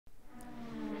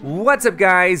What's up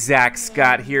guys, Zack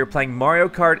Scott here playing Mario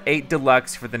Kart 8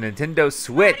 Deluxe for the Nintendo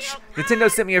Switch. Nintendo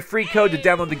sent me a free code to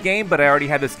download the game, but I already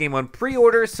had this game on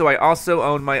pre-order, so I also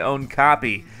own my own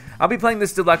copy. I'll be playing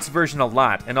this Deluxe version a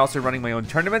lot, and also running my own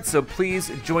tournaments, so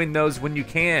please join those when you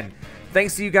can.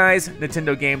 Thanks to you guys,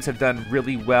 Nintendo games have done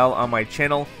really well on my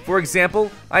channel. For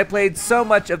example, I played so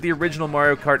much of the original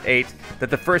Mario Kart 8 that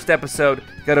the first episode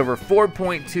got over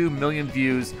 4.2 million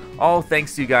views, all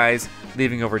thanks to you guys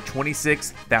leaving over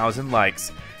 26,000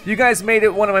 likes. You guys made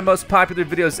it one of my most popular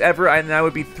videos ever, and I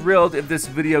would be thrilled if this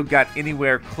video got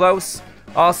anywhere close.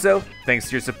 Also, thanks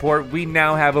to your support, we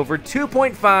now have over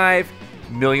 2.5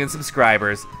 million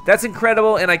subscribers. That's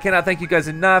incredible, and I cannot thank you guys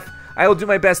enough. I will do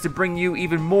my best to bring you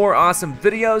even more awesome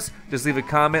videos. Just leave a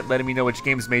comment letting me know which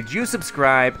games made you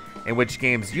subscribe and which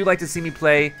games you'd like to see me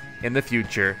play in the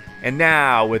future. And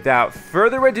now, without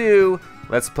further ado,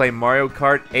 let's play Mario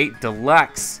Kart 8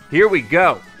 Deluxe. Here we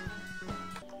go.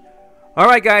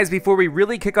 Alright guys, before we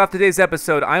really kick off today's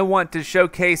episode, I want to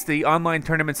showcase the online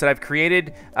tournaments that I've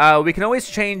created. We can always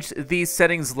change these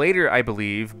settings later, I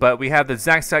believe, but we have the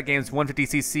ZackScottGames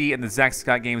 150cc and the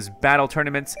ZackScottGamesBattle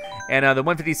tournaments. And the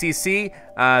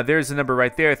 150cc, there's a number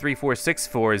right there,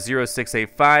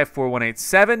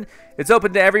 346406854187. It's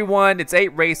open to everyone. It's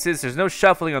 8 races. There's no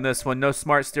shuffling on this one, no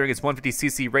smart steering. It's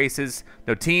 150cc races,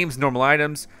 no teams, normal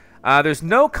items. There's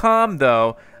no comm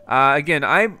though. Again,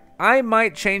 I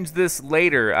might change this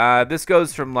later. This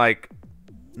goes from like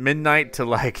midnight to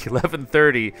like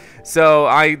 11:30,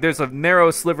 so there's a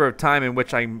narrow sliver of time in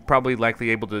which I'm probably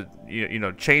likely able to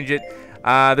change it.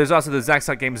 There's also the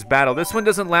ZackScottGamesBattle. This one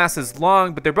doesn't last as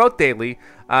long, but they're both daily.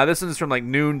 This one's from like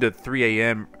noon to 3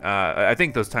 a.m. I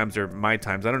think those times are my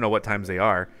times. I don't know what times they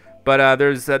are, but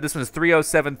there's this one's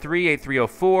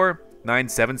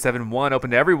 3073-8304-9771,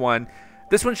 open to everyone.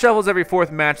 This one shuffles every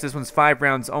 4th match. This one's 5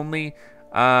 rounds only.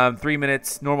 3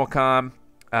 minutes, normal comm,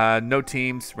 no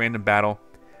teams, random battle.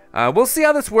 We'll see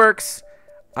how this works.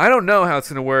 I don't know how it's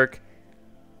going to work.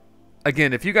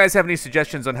 Again, if you guys have any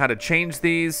suggestions on how to change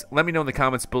these, let me know in the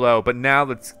comments below. But now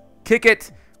let's kick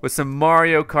it with some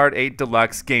Mario Kart 8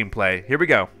 Deluxe gameplay. Here we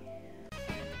go.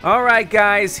 Alright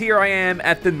guys, here I am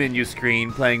at the menu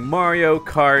screen playing Mario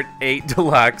Kart 8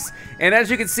 Deluxe. And as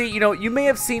you can see, you may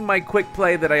have seen my quick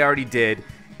play that I already did.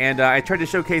 And I tried to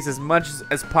showcase as much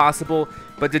as possible,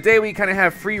 but today we kind of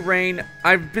have free reign.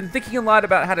 I've been thinking a lot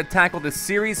about how to tackle this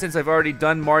series since I've already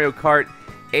done Mario Kart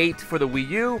 8 for the Wii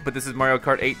U, but this is Mario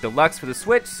Kart 8 Deluxe for the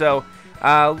Switch, so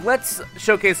let's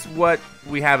showcase what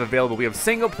we have available. We have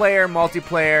single player,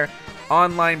 multiplayer,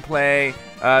 online play.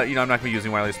 I'm not going to be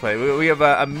using wireless play. We have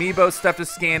amiibo stuff to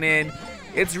scan in.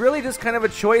 It's really just kind of a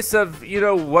choice of,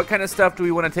 what kind of stuff do we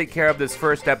want to take care of this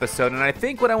first episode, and I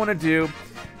think what I want to do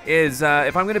is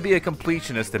if I'm going to be a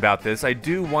completionist about this, I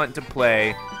do want to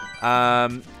play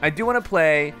Grand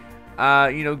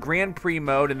Prix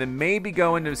mode, and then maybe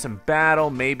go into some battle,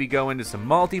 maybe go into some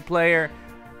multiplayer.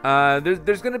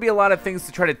 There's going to be a lot of things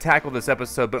to try to tackle this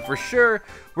episode, but for sure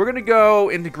we're going to go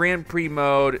into Grand Prix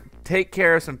mode, take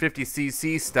care of some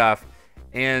 50cc stuff,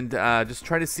 and just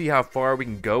try to see how far we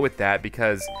can go with that,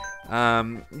 because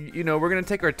we're going to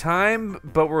take our time,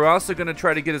 but we're also going to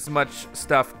try to get as much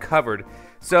stuff covered.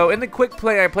 So in the quick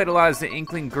play, I played a lot as the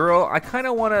Inkling girl. I kind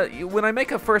of want to, when I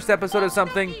make a first episode of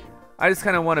something, I just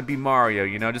kind of want to be Mario,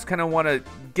 just kind of want to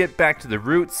get back to the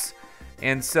roots.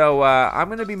 And so I'm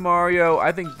going to be Mario.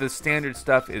 I think the standard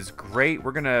stuff is great.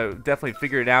 We're going to definitely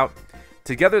figure it out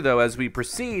together, though, as we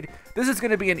proceed. This is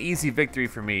going to be an easy victory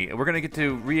for me. We're going to get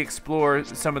to re-explore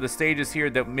some of the stages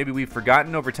here that maybe we've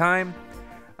forgotten over time.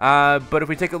 But if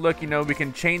we take a look, we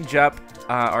can change up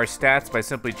our stats by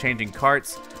simply changing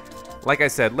carts. Like I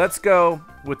said, let's go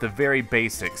with the very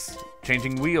basics.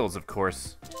 Changing wheels, of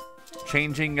course.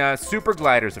 Changing super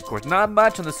gliders, of course. Not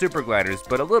much on the super gliders,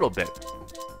 but a little bit.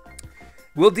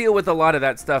 We'll deal with a lot of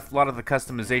that stuff, a lot of the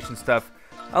customization stuff,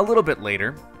 a little bit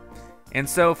later. And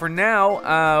so for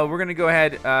now, we're going to go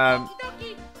ahead,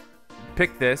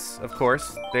 pick this, of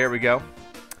course. There we go.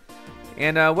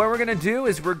 And what we're going to do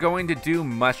is we're going to do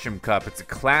Mushroom Cup. It's a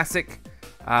classic.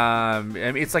 I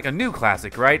mean, it's like a new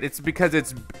classic, right? It's because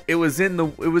it was on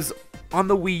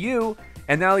the Wii U,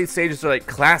 and now these stages are like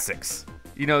classics.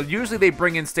 Usually they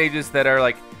bring in stages that are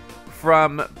like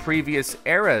from previous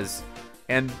eras,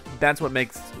 and that's what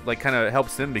makes kind of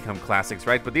helps them become classics,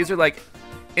 right? But these are like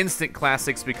instant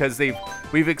classics because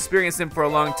we've experienced them for a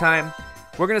long time.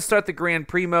 We're gonna start the Grand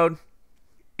Prix mode,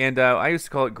 and I used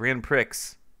to call it Grand Prix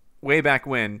way back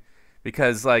when,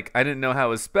 because I didn't know how it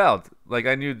was spelled.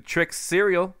 I knew Trix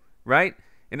cereal, right?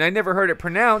 And I never heard it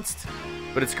pronounced,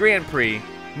 but it's Grand Prix,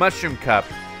 Mushroom Cup.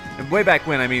 And way back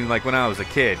when, I mean when I was a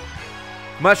kid.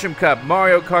 Mushroom Cup,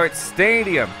 Mario Kart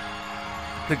Stadium.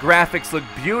 The graphics look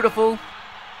beautiful.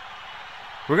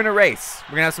 We're gonna race.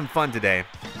 We're gonna have some fun today.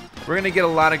 We're gonna get a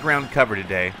lot of ground covered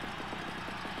today.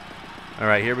 All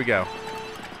right, here we go.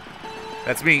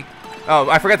 That's me. Oh,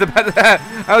 I forgot about that.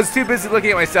 I was too busy looking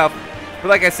at myself. But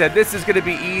like I said, this is gonna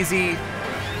be easy.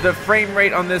 The frame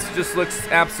rate on this just looks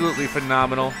absolutely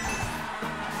phenomenal.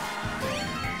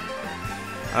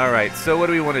 All right, so what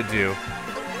do we want to do?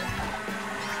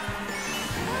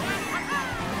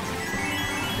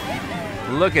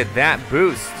 Look at that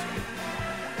boost.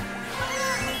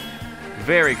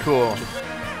 Very cool.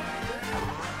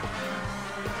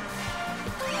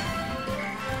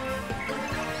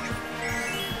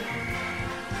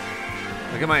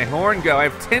 Look at my horn go. I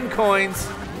have 10 coins.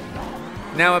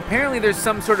 Now, apparently there's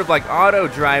some sort of like auto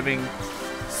driving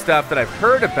stuff that I've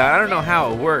heard about. I don't know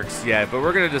how it works yet, but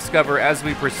we're going to discover as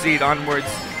we proceed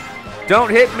onwards. Don't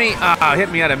hit me.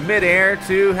 Hit me out of midair,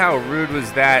 too. How rude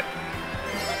was that?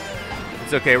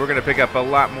 It's okay. We're going to pick up a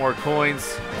lot more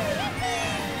coins.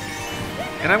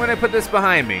 And I'm going to put this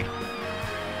behind me.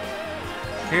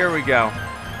 Here we go.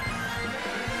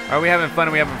 Are we having fun?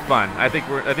 Are we having fun? I think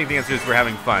the answer is we're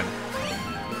having fun.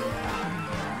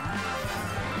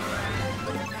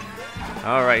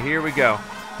 All right, here we go.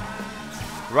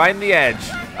 Right in the edge.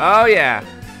 Oh, yeah.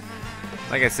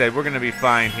 Like I said, we're going to be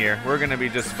fine here. We're going to be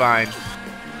just fine.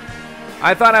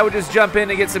 I thought I would just jump in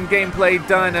and get some gameplay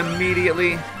done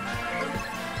immediately.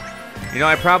 You know,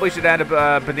 I probably should add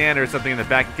a banana or something in the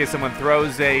back in case someone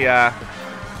throws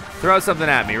something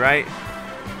at me, right?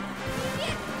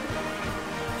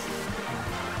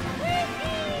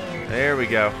 There we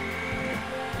go.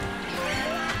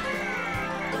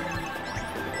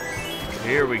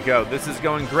 Here we go. This is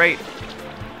going great.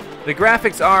 The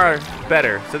graphics are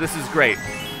better, so this is great.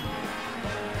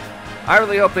 I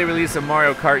really hope they release a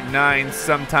Mario Kart 9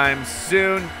 sometime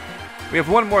soon. We have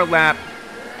one more lap.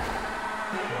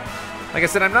 Like I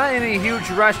said, I'm not in any huge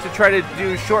rush to try to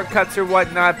do shortcuts or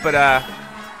whatnot, but,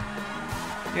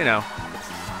 you know.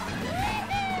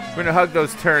 We're going to hug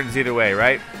those turns either way,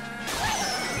 right?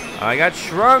 I got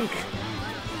shrunk.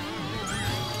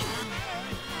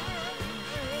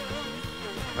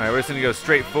 All right, we're just going to go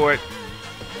straight for it.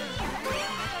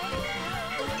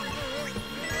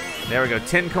 There we go,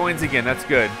 10 coins again. That's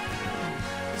good.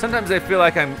 Sometimes I feel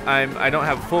like I don't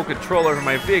have full control over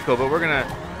my vehicle, but we're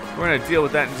gonna deal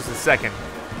with that in just a second.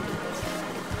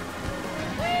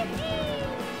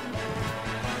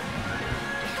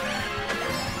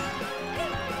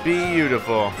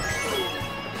 Beautiful.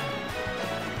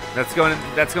 That's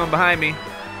going behind me.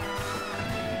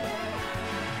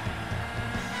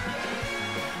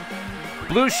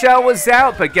 Blue shell was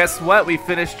out, but guess what? We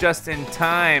finished just in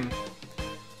time.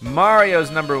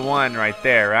 Mario's #1 right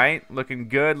there, right? Looking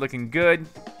good, looking good.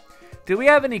 Do we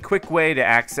have any quick way to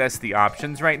access the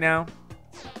options right now?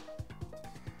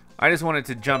 I just wanted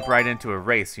to jump right into a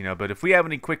race, you know, but if we have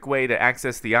any quick way to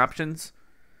access the options,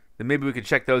 then maybe we could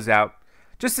check those out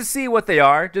just to see what they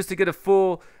are, just to get a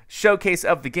full showcase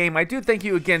of the game. I do thank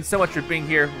you again so much for being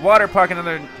here. Water Park,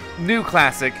 another new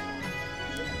classic.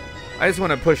 I just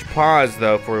want to push pause,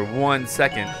 though, for 1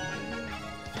 second.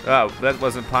 Oh, that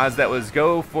wasn't pause. That was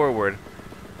go forward.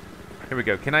 Here we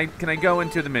go. Can I go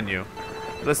into the menu?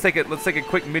 Let's take a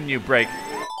quick menu break.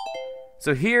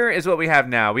 So here is what we have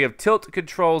now. We have tilt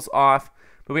controls off,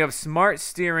 but we have smart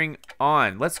steering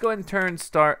on. Let's go ahead and turn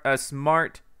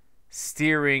smart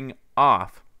steering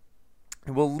off.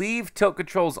 And we'll leave tilt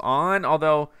controls on,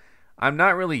 although I'm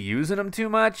not really using them too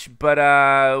much. But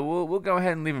we'll go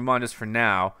ahead and leave them on just for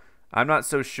now. I'm not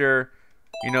so sure,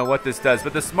 you know, what this does.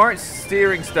 But the smart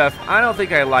steering stuff, I don't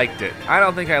think I liked it.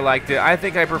 I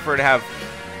think I prefer to have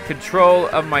control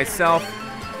of myself,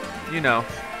 you know.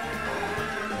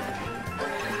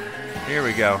 Here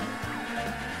we go.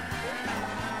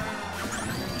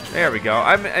 There we go.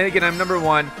 And again, I'm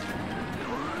 #1.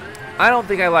 I don't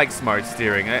think I like smart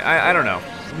steering. I don't know.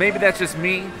 Maybe that's just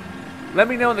me. Let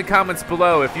me know in the comments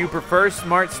below if you prefer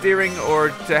smart steering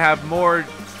or to have more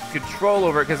control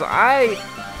over it, because I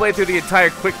played through the entire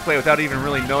quick play without even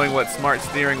really knowing what smart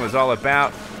steering was all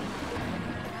about.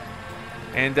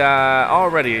 And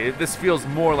already, this feels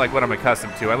more like what I'm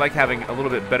accustomed to. I like having a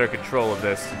little bit better control of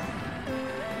this.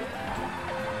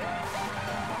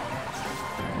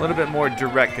 A little bit more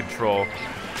direct control.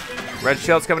 Red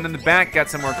shell's coming in the back, got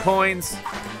some more coins.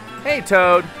 Hey,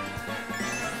 Toad.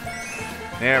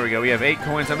 There we go, we have 8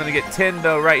 coins. I'm gonna get 10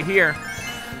 though right here.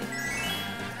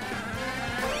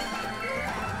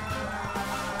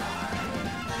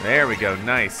 There we go,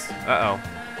 nice. Uh-oh.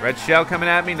 Red shell coming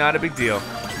at me, not a big deal.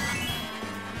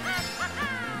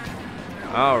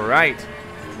 All right.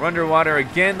 We're underwater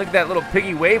again. Look at that little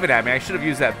piggy waving at me. I should have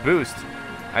used that boost.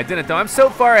 I didn't though. I'm so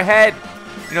far ahead.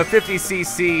 You know,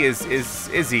 50cc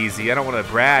is easy. I don't want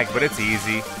to brag, but it's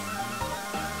easy.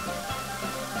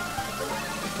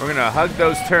 We're gonna hug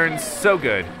those turns so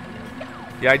good.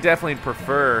 Yeah, I definitely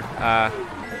prefer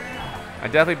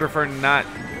not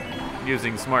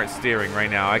using smart steering right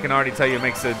now. I can already tell you it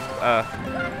makes a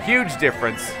huge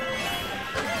difference.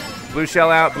 Blue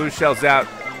shell out, blue shell's out.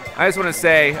 I just want to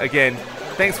say again,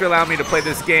 thanks for allowing me to play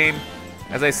this game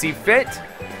as I see fit.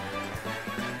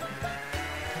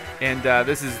 And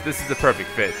this is the perfect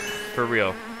fit, for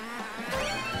real.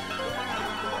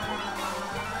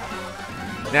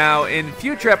 Now, in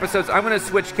future episodes, I'm going to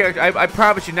switch characters. I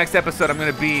promise you, next episode, I'm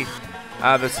going to be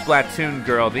the Splatoon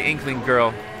girl, the Inkling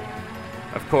girl,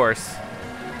 of course.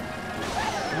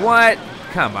 What?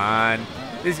 Come on.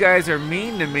 These guys are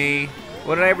mean to me.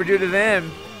 What did I ever do to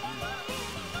them?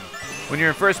 When you're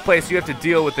in first place, you have to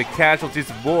deal with the casualties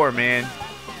of war, man.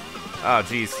 Oh,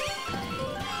 jeez.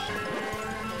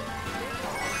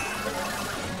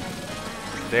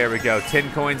 There we go.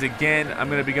 10 coins again. I'm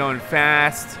going to be going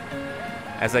fast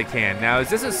as I can. Now, is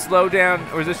this a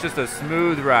slowdown or is this just a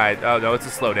smooth ride? Oh, no, it's a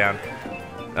slowdown.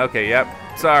 Okay, yep.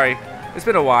 Sorry. It's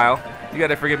been a while. You got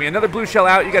to forgive me. Another blue shell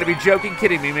out. You got to be joking,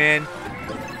 kidding me, man.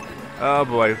 Oh,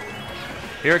 boy.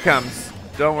 Here it comes.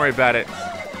 Don't worry about it.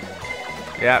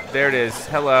 Yep, there it is.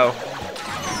 Hello.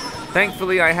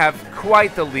 Thankfully, I have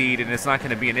quite the lead, and it's not going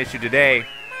to be an issue today.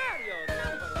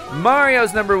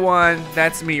 Mario's number 1.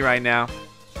 That's me right now.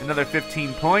 Another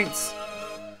 15 points.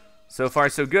 So far,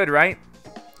 so good, right?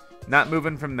 Not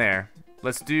moving from there.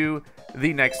 Let's do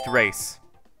the next race.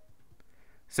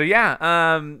 So yeah,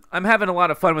 I'm having a lot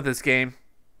of fun with this game.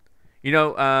 You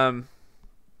know, I'm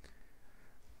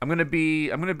gonna be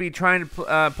trying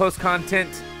to post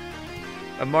content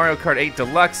of Mario Kart 8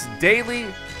 Deluxe daily,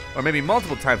 or maybe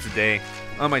multiple times a day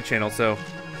on my channel. So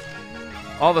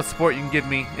all the support you can give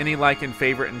me, any like and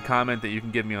favorite and comment that you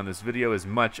can give me on this video is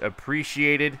much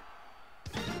appreciated.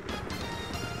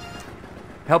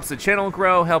 Helps the channel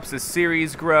grow, helps the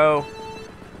series grow.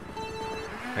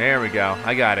 There we go.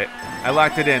 I got it. I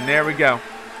locked it in. There we go.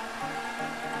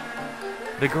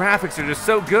 The graphics are just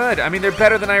so good. I mean, they're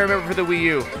better than I remember for the Wii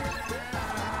U.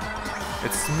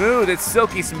 It's smooth. It's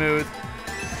silky smooth.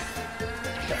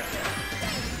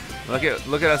 Look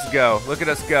at us go. Look at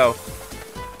us go.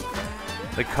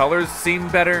 The colors seem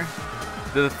better.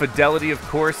 The fidelity, of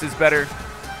course, is better.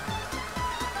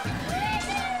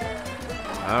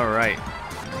 All right.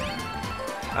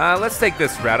 Let's take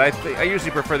this route. I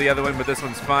usually prefer the other one, but this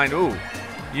one's fine. Ooh,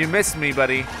 you missed me,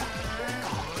 buddy.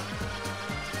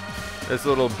 There's a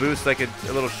little boost, like a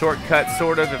little shortcut,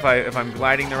 sort of, if I'm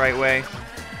gliding the right way.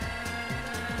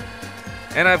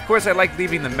 And of course, I like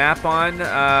leaving the map on,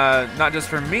 not just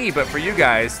for me, but for you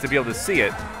guys to be able to see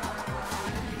it.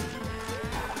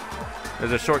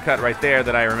 There's a shortcut right there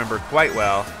that I remember quite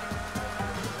well.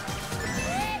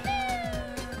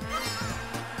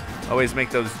 Always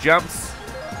make those jumps.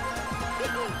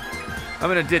 I'm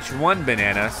gonna ditch one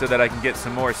banana so that I can get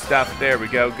some more stuff. There we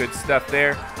go, good stuff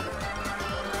there.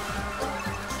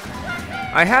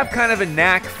 I have kind of a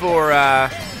knack for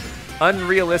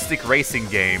unrealistic racing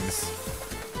games.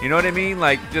 You know what I mean?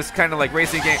 Like, just kind of like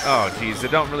racing game. Oh, geez,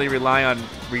 that don't really rely on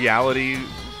reality,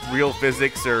 real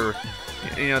physics, or,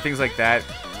 you know, things like that.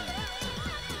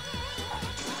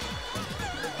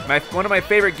 One of my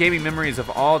favorite gaming memories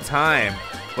of all time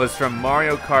was from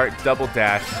Mario Kart Double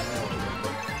Dash.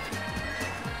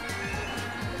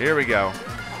 Here we go.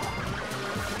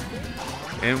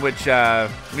 In which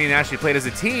me and Ashley played as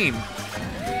a team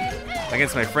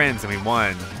against my friends, and we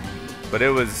won. But it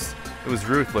was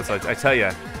ruthless, I tell you.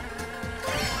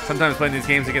 Sometimes playing these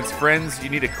games against friends, you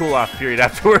need a cool-off period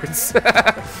afterwards.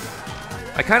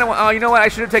 I kind of want. Oh, you know what? I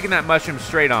should have taken that mushroom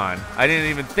straight on. I didn't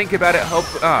even think about it.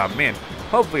 Oh man.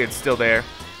 Hopefully it's still there.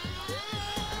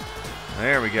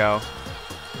 There we go.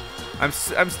 I'm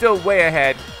still way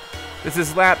ahead. This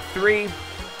is lap 3.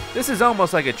 This is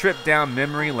almost like a trip down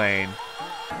memory lane.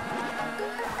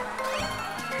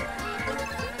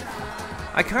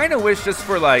 I kind of wish, just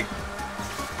for like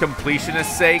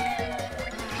completionist's sake,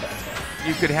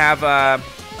 you could have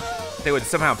they would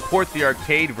somehow port the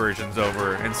arcade versions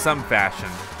over in some fashion.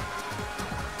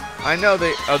 I know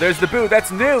they. Oh, there's the boo.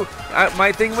 That's new.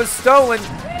 My thing was stolen.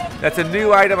 That's a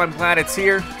new item. I'm glad it's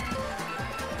here.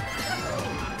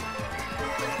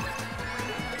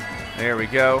 There we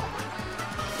go.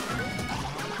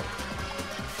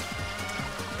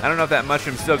 I don't know if that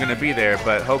mushroom's still going to be there,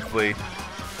 but hopefully.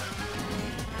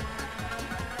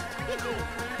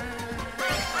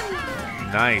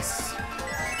 Nice.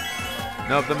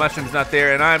 Nope, the mushroom's not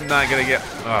there, and I'm not gonna get...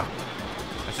 Oh,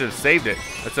 I should have saved it.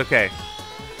 That's okay.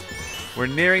 We're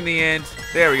nearing the end.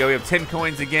 There we go, we have 10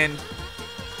 coins again.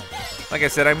 Like I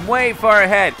said, I'm way far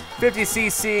ahead.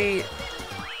 50cc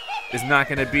is not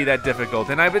gonna be that difficult.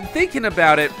 And I've been thinking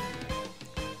about it.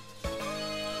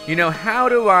 You know, how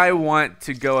do I want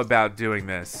to go about doing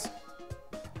this?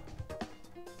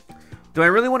 Do I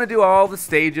really want to do all the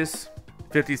stages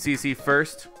 50cc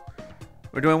first?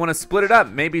 Or do I want to split it up?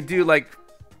 Maybe do like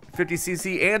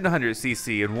 50cc and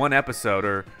 100cc in one episode,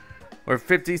 or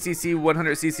 50cc,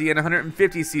 100cc, and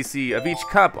 150cc of each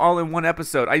cup all in one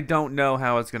episode. I don't know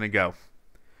how it's gonna go.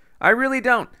 I really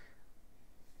don't.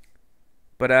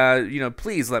 But you know,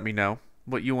 please let me know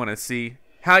what you want to see,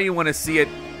 how you want to see it.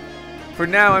 For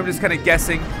now, I'm just kind of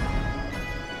guessing.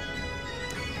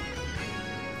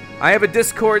 I have a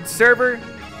Discord server.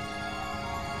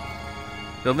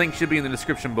 The link should be in the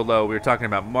description below. We were talking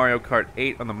about Mario Kart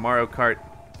 8 on the Mario Kart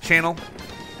channel.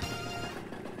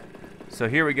 So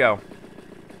here we go.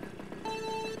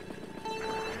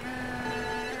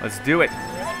 Let's do it.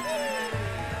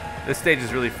 This stage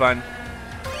is really fun.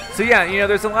 So yeah, you know,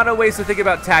 there's a lot of ways to think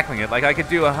about tackling it. Like I could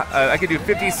do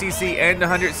 50cc and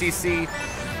 100cc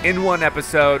in one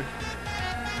episode.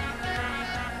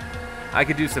 I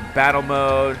could do some battle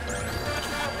mode.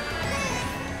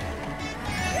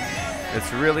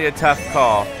 It's really a tough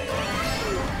call.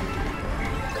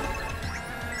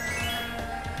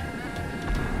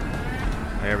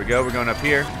 There we go, we're going up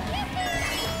here.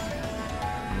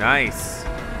 Nice.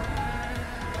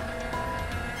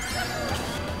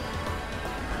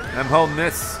 I'm holding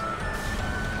this.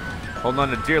 Holding on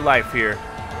to dear life here.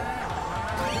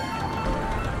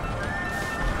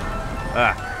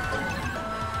 Ah.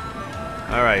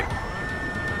 All right.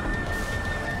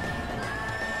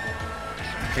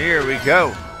 Here we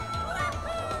go.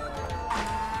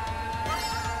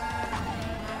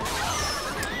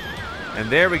 And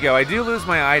there we go. I do lose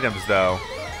my items, though.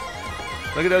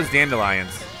 Look at those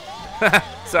dandelions.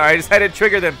 Sorry, I just had to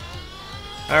trigger them.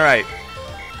 All right.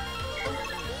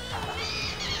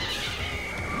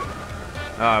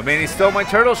 Oh, man, he stole my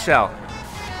turtle shell.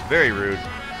 Very rude.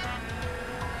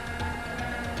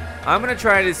 I'm going to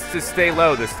try to stay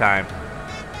low this time.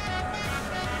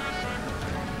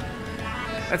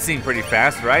 That seemed pretty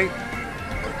fast, right?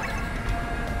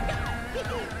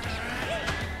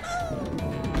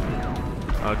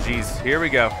 Oh, geez. Here we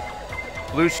go.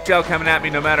 Blue shell coming at me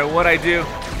no matter what I do.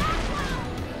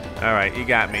 All right, you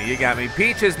got me. You got me.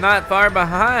 Peach is not far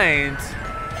behind.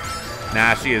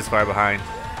 Nah, she is far behind.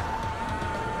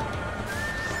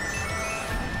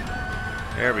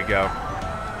 There we go.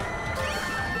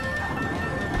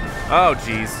 Oh,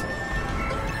 geez.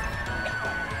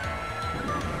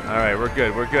 All right, we're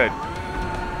good. We're good.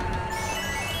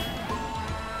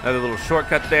 Another little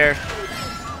shortcut there.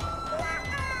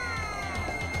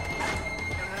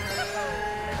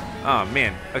 Oh,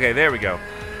 man. Okay, there we go.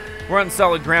 We're on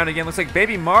solid ground again. Looks like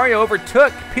Baby Mario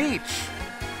overtook Peach.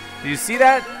 Did you see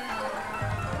that?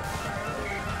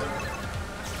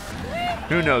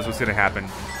 Who knows what's going to happen.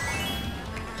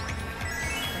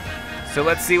 So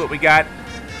let's see what we got.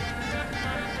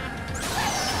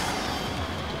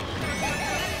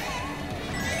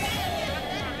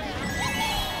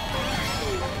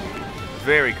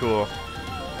 Very cool.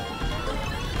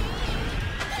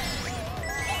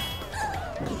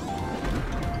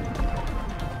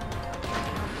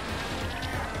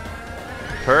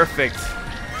 Perfect.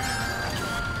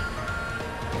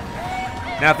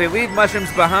 Now, if they leave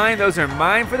mushrooms behind, those are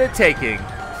mine for the taking.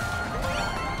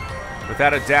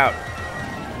 Without a doubt.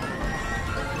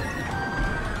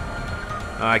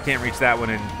 Oh, I can't reach that one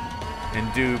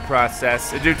in due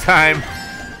process. In due time.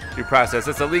 Due process.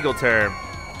 That's a legal term.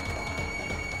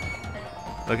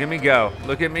 Look at me go.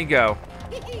 Look at me go.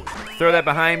 Throw that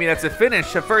behind me. That's a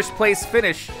finish. A first place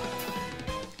finish.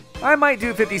 I might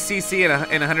do 50cc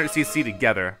and 100cc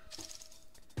together.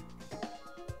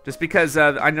 Just because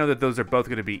I know that those are both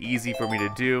going to be easy for me to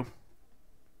do.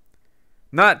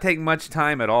 Not take much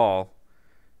time at all.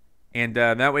 And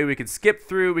that way we could skip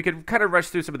through. We could kind of rush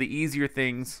through some of the easier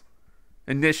things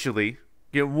initially.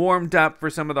 Get warmed up for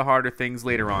some of the harder things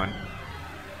later on.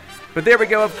 But there we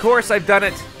go. Of course, I've done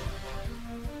it.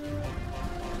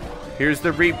 Here's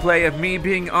the replay of me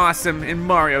being awesome in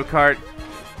Mario Kart.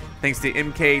 Thanks to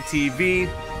MKTV.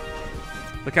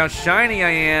 Look how shiny I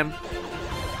am.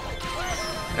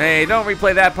 Hey, don't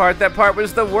replay that part. That part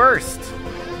was the worst.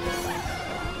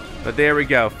 But there we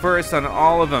go. First on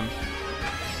all of them.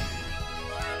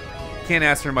 Can't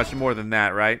ask for much more than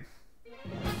that, right?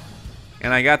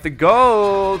 And I got the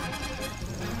gold.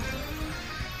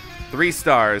 3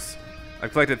 stars.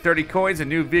 I've collected 30 coins. A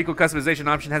new vehicle customization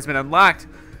option has been unlocked.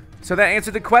 So that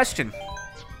answered the question.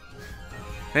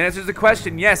 That answers the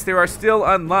question. Yes, there are still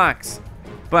unlocks.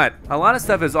 But a lot of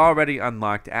stuff is already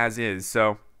unlocked as is.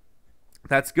 So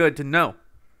that's good to know.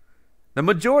 The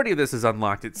majority of this is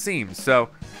unlocked, it seems. So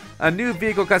a new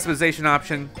vehicle customization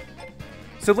option.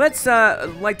 So let's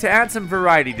like to add some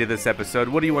variety to this episode.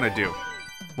 What do you want to do?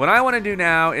 What I want to do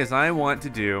now is I want to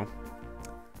do...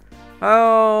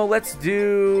 Oh, let's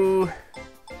do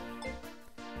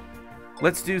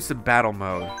some battle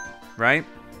mode, right?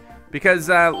 Because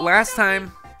last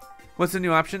time, what's the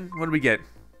new option? What did we get?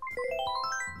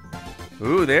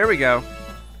 Ooh, there we go.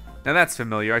 Now that's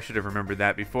familiar. I should have remembered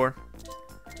that before.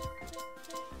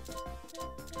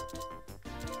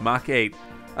 Mach 8.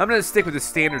 I'm going to stick with the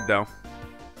standard, though.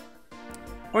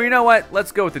 Or you know what?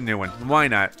 Let's go with the new one. Why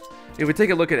not? If we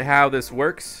take a look at how this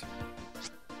works,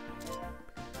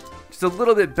 just a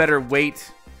little bit better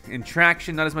weight and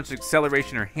traction, not as much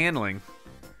acceleration or handling.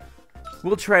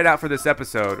 We'll try it out for this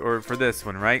episode, or for this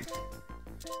one, right?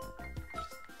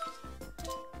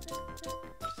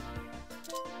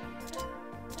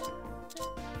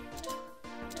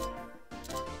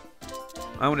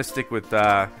 I want to stick with,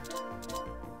 yeah,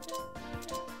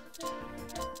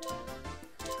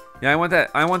 I want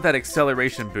that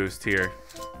acceleration boost here.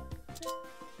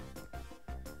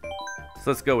 So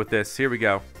let's go with this. Here we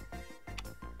go.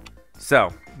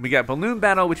 So, we got Balloon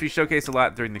Battle, which we showcase a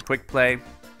lot during the Quick Play.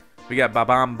 We got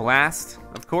Ba-Bomb Blast,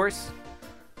 of course.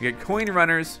 We got Coin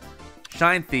Runners,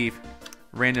 Shine Thief,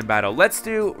 Random Battle. Let's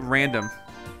do Random.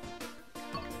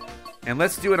 And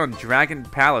let's do it on Dragon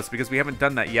Palace, because we haven't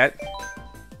done that yet.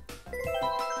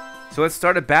 So let's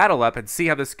start a battle up and see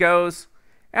how this goes.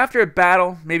 After a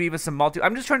battle, maybe even some multi...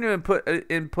 I'm just trying to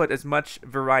input as much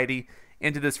variety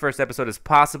into this first episode as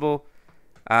possible.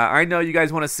 I know you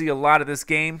guys want to see a lot of this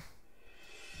game.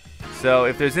 So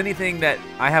if there's anything that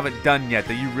I haven't done yet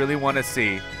that you really want to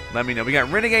see, let me know. We got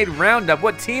Renegade Roundup.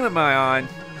 What team am I on?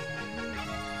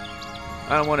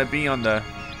 I don't want to be on the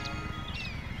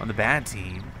bad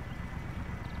team.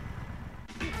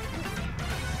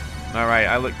 All right,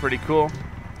 I look pretty cool.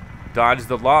 Dodge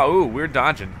the law. Ooh, we're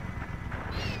dodging.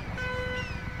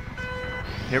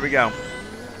 Here we go.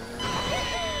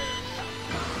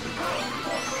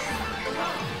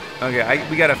 Okay,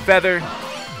 we got a feather.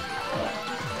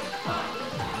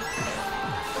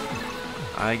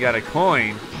 I got a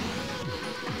coin.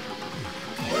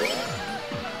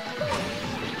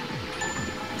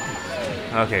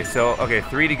 Okay, so, okay,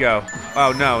 3 to go.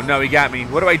 Oh, no, he got me.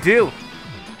 What do I do?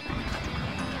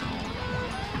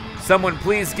 Someone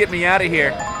please get me out of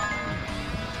here.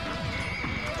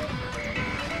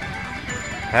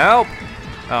 Help!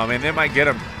 Oh man, they might get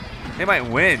him. They might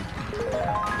win.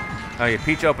 Oh yeah,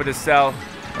 Peach opened his cell.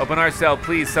 Open our cell,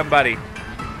 please, somebody.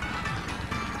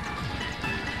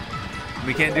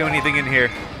 We can't do anything in here.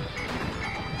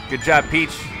 Good job,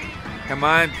 Peach. Come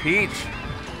on, Peach.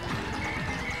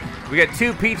 We got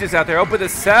 2 Peaches out there. Open the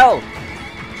cell.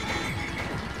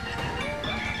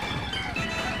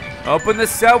 Open the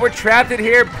cell. We're trapped in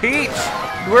here. Peach,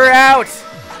 we're out.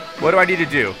 What do I need to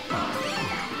do?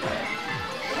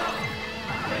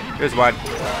 There's one.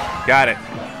 Got it.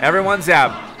 Everyone's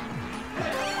out.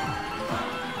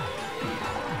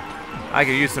 I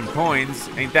could use some coins.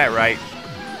 Ain't that right?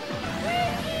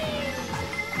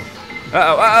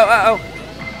 Uh-oh, uh-oh, uh-oh.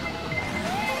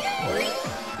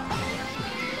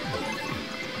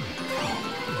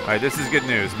 All right, this is good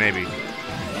news, maybe.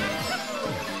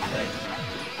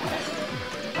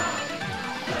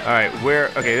 All right,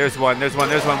 okay, there's one. We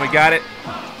got it.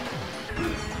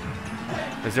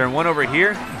 Is there one over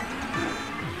here?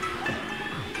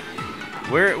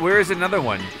 Where is another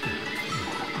one?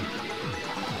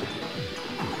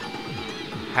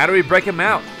 How do we break him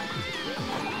out?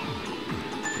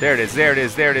 There it is.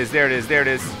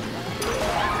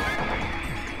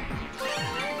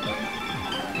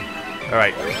 All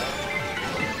right.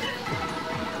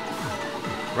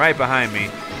 Right behind me.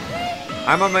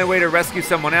 I'm on my way to rescue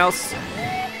someone else.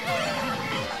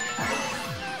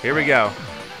 Here we go.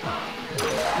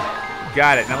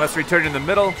 Got it. Now let's return in the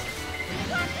middle.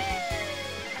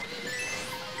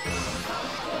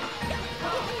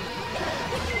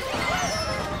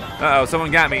 Uh-oh, someone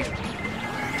got me.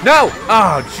 No!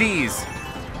 Oh, jeez.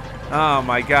 Oh,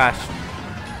 my gosh.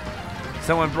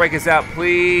 Someone break us out,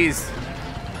 please.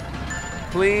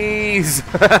 Please.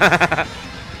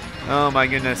 Oh, my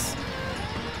goodness.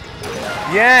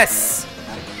 Yes!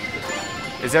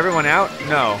 Is everyone out?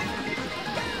 No.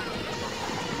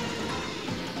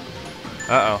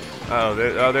 Uh-oh. Uh-oh,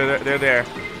 they're there.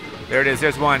 There it is.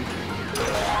 There's one.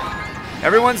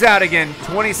 Everyone's out again.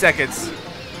 20 seconds.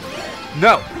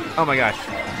 No! Oh my gosh.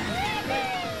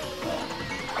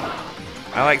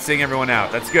 I like seeing everyone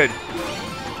out. That's good.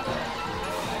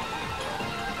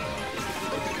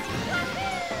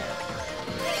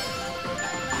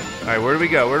 Alright, where do we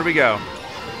go? Where do we go?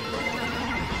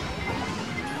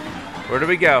 Where do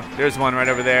we go? There's one right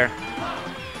over there.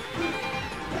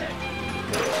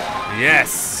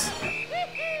 Yes!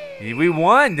 We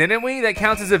won, didn't we? That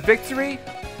counts as a victory?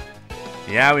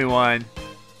 Yeah, we won.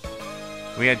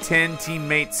 We had 10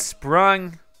 teammates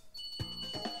sprung.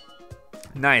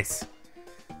 Nice.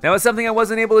 That was something I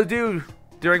wasn't able to do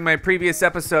during my previous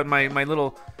episode, my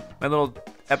little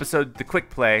episode, the quick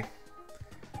play.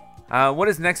 What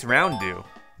does next round do?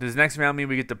 Does next round mean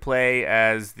we get to play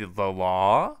as the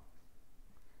law?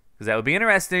 Because that would be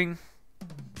interesting.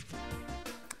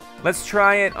 Let's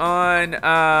try it on,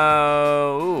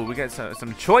 ooh, we got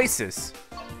some choices.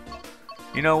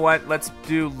 You know what? Let's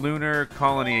do Lunar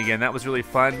Colony again. That was really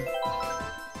fun.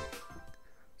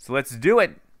 So let's do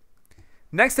it.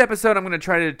 Next episode, I'm going to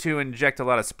try to inject a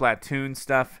lot of Splatoon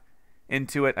stuff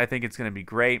into it. I think it's going to be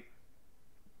great.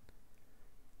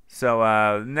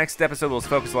 So next episode, we'll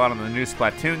focus a lot on the new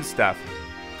Splatoon stuff.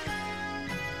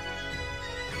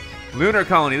 Lunar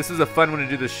Colony. This is a fun one to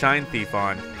do the Shine Thief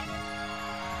on.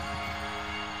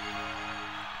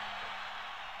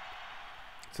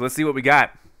 So let's see what we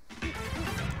got.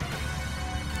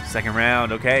 Second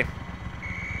round, okay.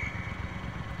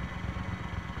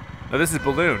 Oh, this is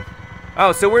Balloon.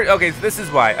 Oh, so we're, okay, so this is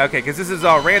why. Okay, because this is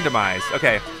all randomized.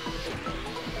 Okay.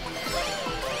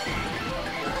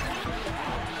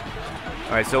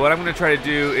 All right, so what I'm going to try to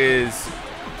do is...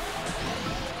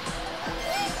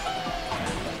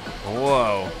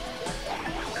 Whoa.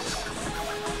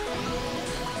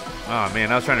 Oh,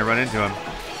 man, I was trying to run into him.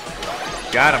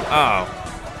 Got him. Oh.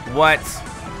 What?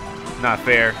 Not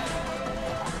fair.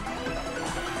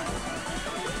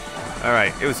 All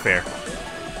right, it was fair.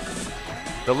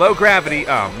 The low gravity,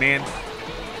 oh man.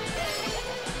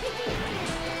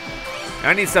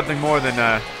 I need something more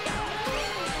than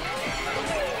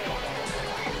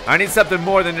I need something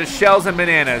more than just shells and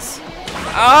bananas.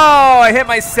 Oh, I hit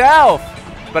myself,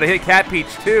 but I hit Cat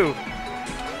Peach too.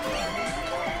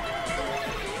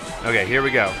 Okay, here we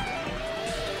go.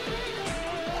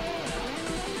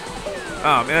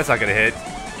 Oh man, that's not gonna hit.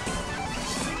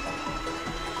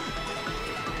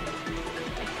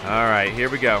 All right, here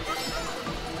we go.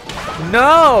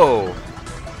 No!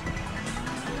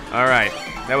 All right,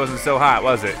 that wasn't so hot,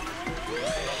 was it?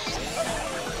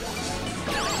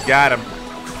 Got him.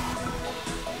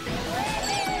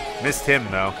 Missed him,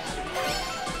 though.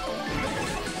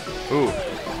 Ooh,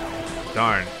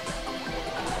 darn.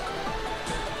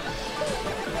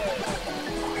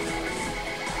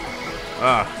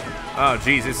 Oh,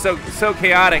 geez, it's so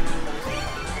chaotic.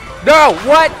 No,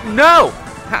 what? No!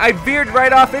 I veered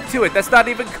right off into it. That's not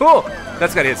even cool.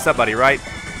 That's gotta hit somebody, right?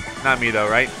 Not me though,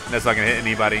 right? That's not gonna hit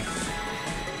anybody.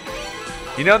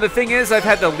 You know, the thing is, I've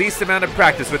had the least amount of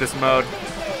practice with this mode.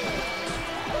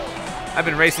 I've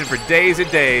been racing for days and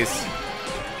days.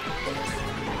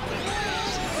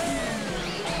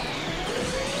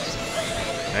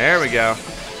 There we go.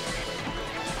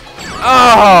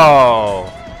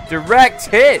 Oh! Direct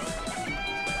hit!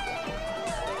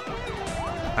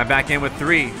 I'm back in with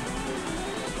 3.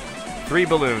 3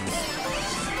 balloons.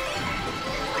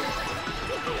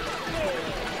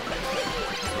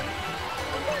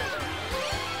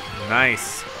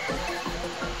 Nice.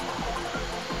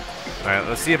 All right,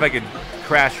 let's see if I can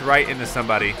crash right into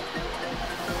somebody.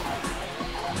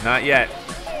 Not yet.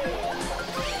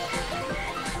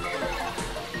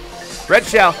 Red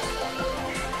shell.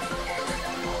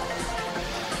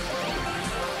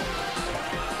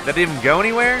 That didn't even go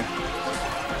anywhere?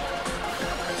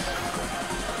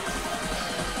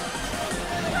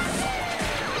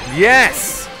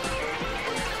 Yes!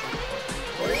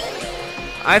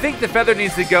 I think the feather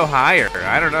needs to go higher.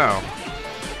 I don't know.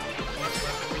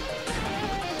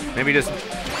 Maybe just...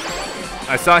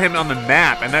 I saw him on the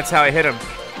map, and that's how I hit him.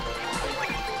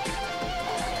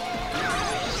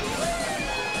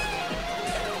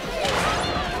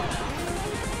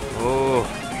 Oh.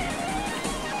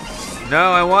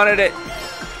 No, I wanted it.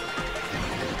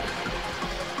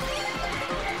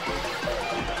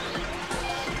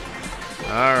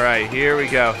 All right, here we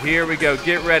go. Here we go.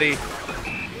 Get ready.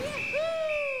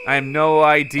 I have no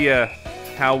idea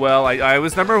how well I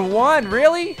was number 1.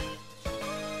 Really?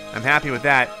 I'm happy with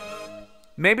that.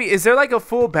 Maybe, is there like a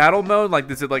full battle mode? Like,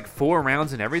 is it like 4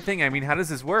 rounds and everything? I mean, how does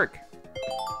this work?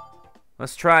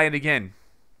 Let's try it again.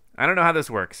 I don't know how this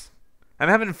works. I'm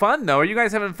having fun though. Are you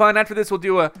guys having fun? After this, we'll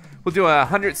do a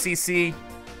 100cc.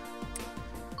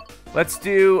 Let's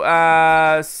do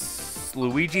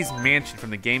host Luigi's Mansion from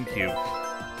the GameCube.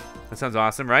 That sounds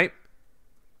awesome, right?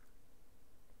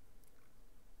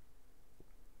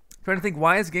 I'm trying to think,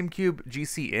 why is GameCube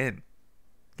GC in?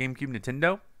 GameCube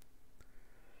Nintendo?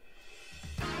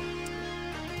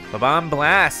 Ba-bomb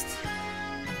Blast.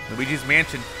 Luigi's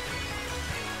Mansion.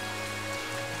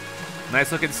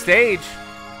 Nice looking stage.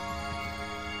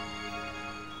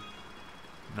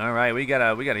 All right, we got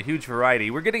a huge variety.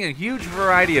 We're getting a huge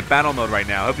variety of battle mode right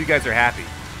now. Hope you guys are happy.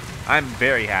 I'm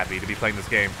very happy to be playing this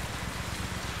game.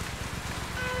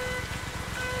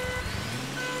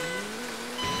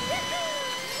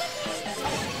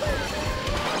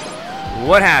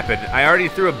 What happened? I already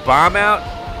threw a bomb out?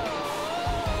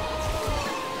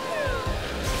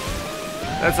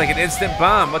 That's like an instant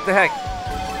bomb. What the heck?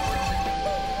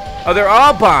 Oh, they're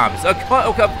all bombs. Of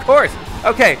course.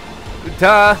 Okay.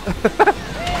 Duh.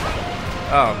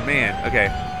 Oh, man. Okay.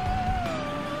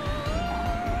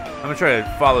 I'm going to try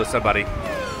to follow somebody.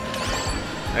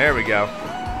 There we go.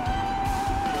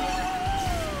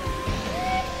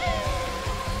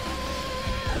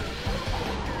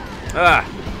 Ah.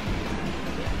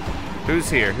 Who's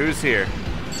here? Who's here?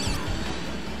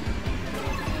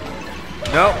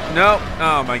 No, no.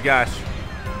 Oh, my gosh.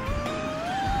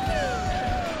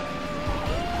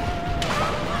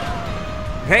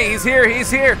 Hey, he's here.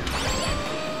 He's here.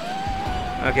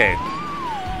 Okay.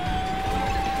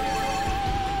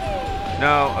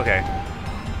 No, okay.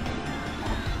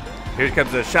 Here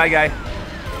comes the Shy Guy.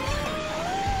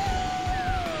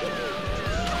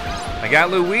 I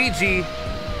got Luigi.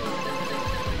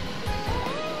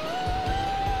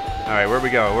 All right, where are we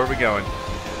going? Where are we going?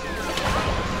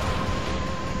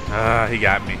 He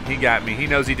got me. He got me. He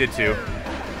knows he did too.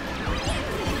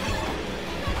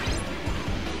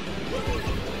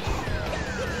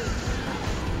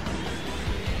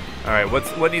 All right,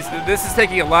 this is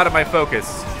taking a lot of my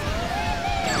focus.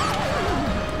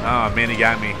 Oh man, he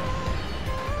got me.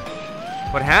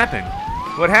 What happened?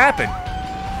 What happened?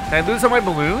 Did I lose all my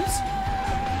balloons?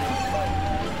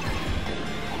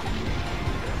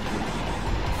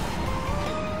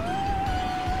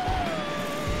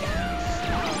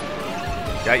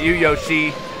 Got you,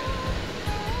 Yoshi.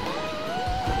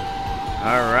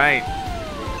 All right.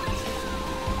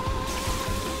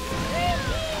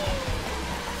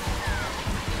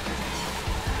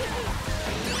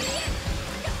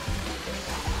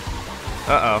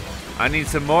 Uh-oh. I need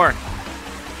some more.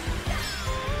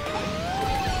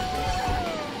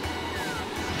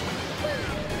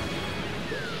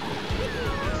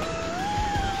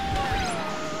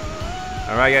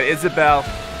 All right, I got Isabelle.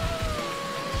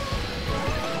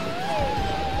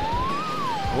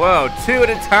 Whoa, 2 at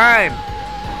a time.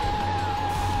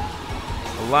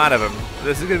 A lot of them.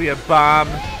 This is gonna be a bomb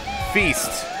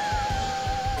feast.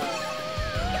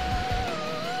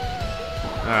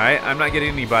 All right, I'm not getting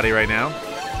anybody right now.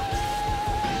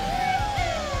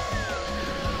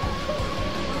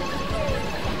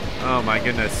 Oh my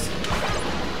goodness.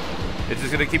 It's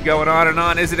just gonna keep going on and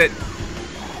on, isn't it?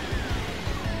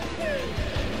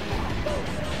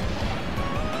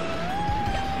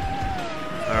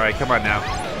 All right, come on now.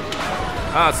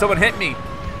 Ah, someone hit me.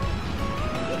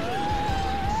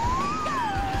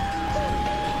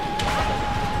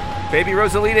 Baby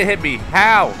Rosalita hit me.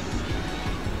 How?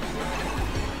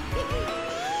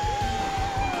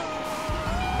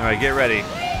 All right, get ready.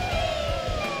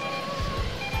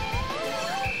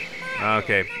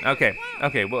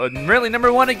 Okay. Well, really,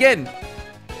 number 1 again.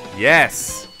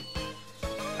 Yes.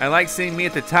 I like seeing me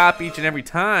at the top each and every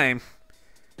time.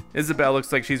 Isabelle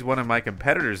looks like she's one of my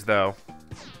competitors, though.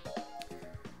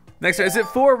 Next, is it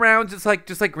 4 rounds? It's like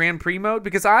just like Grand Prix mode,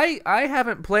 because I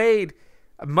haven't played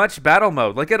much battle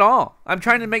mode, like at all. I'm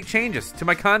trying to make changes to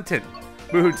my content.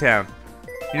 Boohoo Town.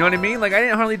 You know what I mean? Like, I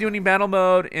didn't hardly do any battle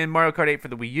mode in Mario Kart 8 for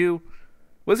the Wii U.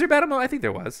 Was there battle mode? I think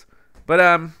there was.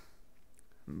 But,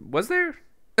 was there?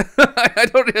 I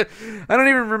don't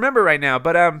even remember right now.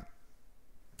 But, I'm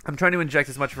trying to inject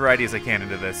as much variety as I can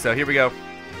into this. So, here we go.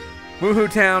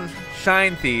 Woohoo Town,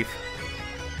 Shine Thief.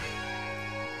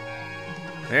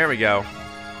 There we go.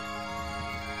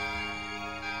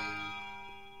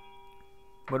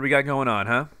 What do we got going on,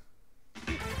 huh?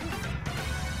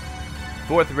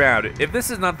 4th round. If this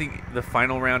is not the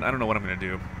final round, I don't know what I'm gonna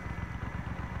do.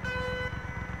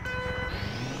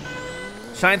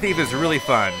 Shine Thief is really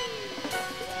fun.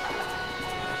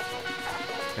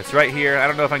 It's right here. I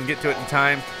don't know if I can get to it in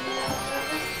time.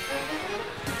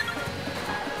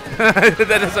 That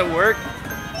doesn't work?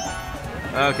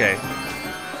 Okay.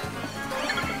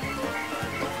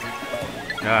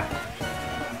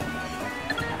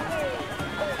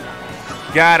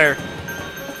 Got her.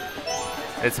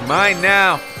 It's mine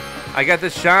now. I got the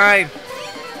shine.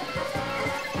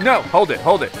 No, hold it,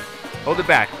 hold it. Hold it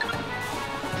back.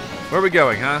 Where are we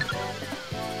going, huh?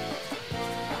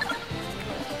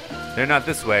 They're not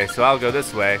this way, so I'll go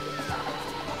this way.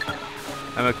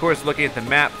 I'm, of course, looking at the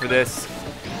map for this.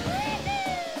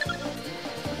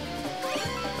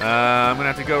 I'm gonna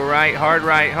have to go right, hard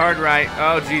right, hard right.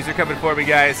 Oh, geez, they're coming for me,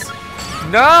 guys.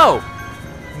 No!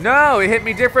 No, it hit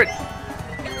me different.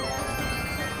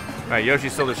 All right, Yoshi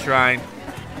stole the shrine.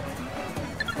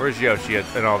 Where's Yoshi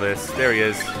in all this? There he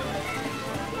is.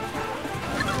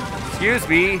 Excuse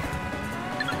me.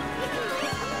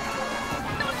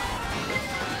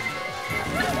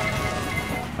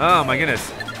 Oh my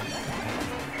goodness.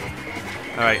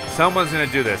 All right, someone's gonna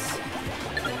do this.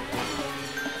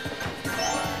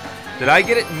 Did I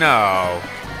get it? No.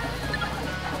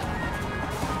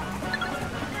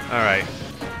 All right.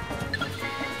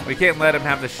 We can't let him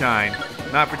have the shine.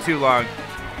 Not for too long.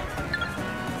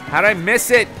 How'd I miss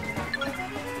it?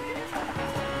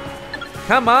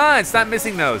 Come on, stop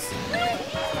missing those.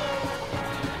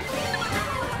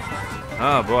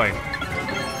 Oh boy.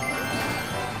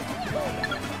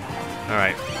 All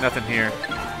right, nothing here.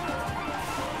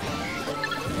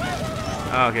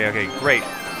 Okay, okay, great.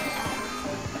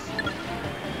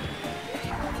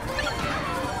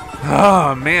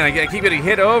 Oh man, I keep getting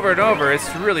hit over and over. It's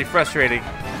really frustrating.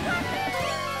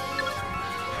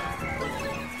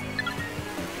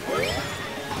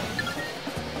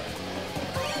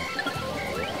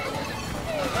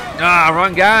 Ah,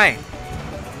 wrong guy.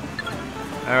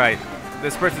 All right,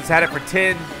 this person's had it for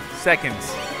 10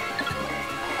 seconds.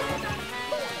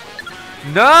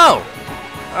 No!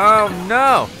 Oh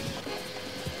no!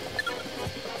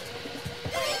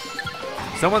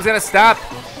 Someone's gonna stop.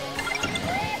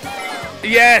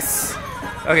 Yes!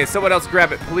 Okay, someone else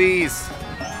grab it, please.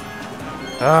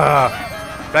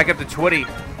 Back up to 20.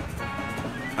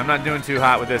 I'm not doing too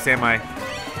hot with this, am I?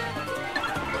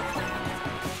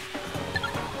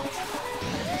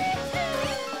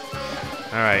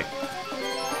 All right.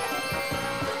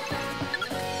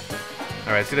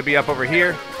 All right, it's gonna be up over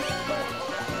here.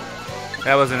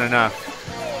 That wasn't enough.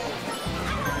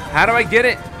 How do I get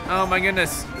it? Oh my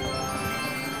goodness.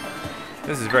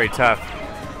 This is very tough.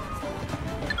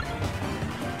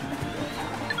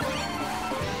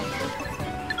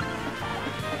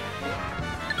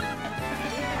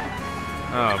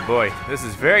 Oh boy, this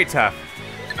is very tough.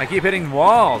 I keep hitting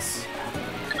walls.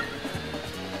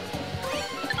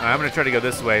 All right, I'm gonna try to go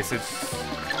this way since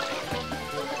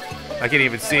I can't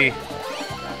even see.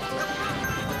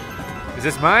 Is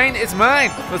this mine? It's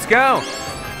mine. Let's go.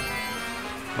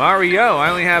 Mario, I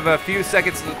only have a few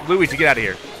seconds. Luigi, get out of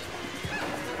here.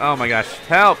 Oh my gosh,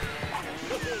 help.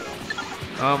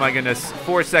 Oh my goodness,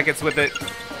 4 seconds with it.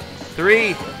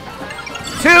 3,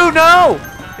 2, no!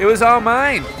 It was all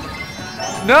mine.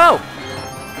 No!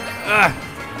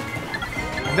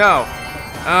 No.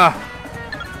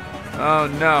 Oh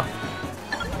no.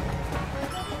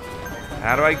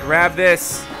 How do I grab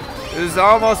this? This is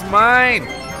almost mine.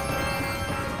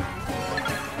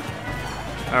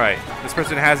 All right, this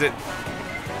person has it.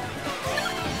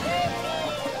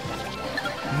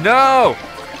 No!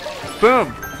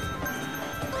 Boom.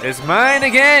 It's mine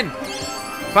again.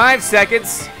 5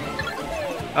 seconds.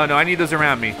 Oh no, I need those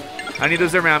around me. I need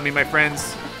those around me, my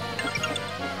friends.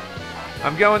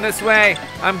 I'm going this way.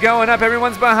 I'm going up.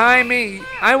 Everyone's behind me.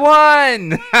 I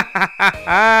won!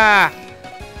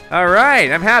 All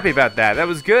right, I'm happy about that. That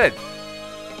was good.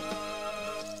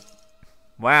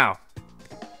 Wow.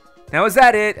 Now, is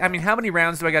that it? I mean, how many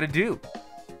rounds do I got to do?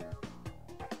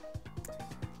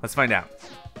 Let's find out.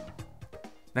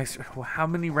 Next, how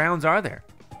many rounds are there?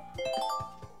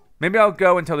 Maybe I'll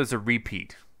go until there's a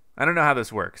repeat. I don't know how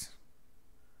this works.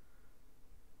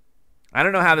 I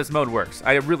don't know how this mode works.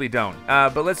 I really don't.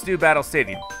 But let's do Battle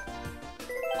Stadium.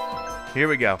 Here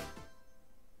we go.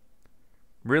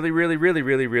 Really, really, really,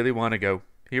 really, really want to go.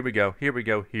 Here we go. Here we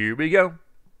go. Here we go.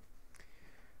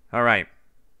 All right.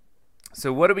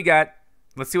 So what do we got?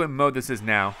 Let's see what mode this is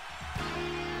now.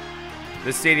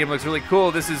 This stadium looks really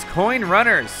cool. This is Coin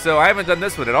Runners. So I haven't done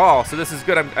this one at all. So this is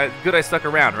good. Good I stuck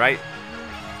around, right?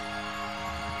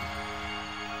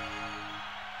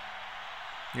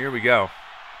 Here we go.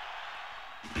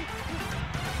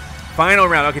 Final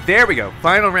round. Okay, there we go.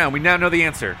 Final round. We now know the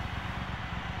answer.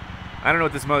 I don't know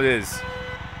what this mode is.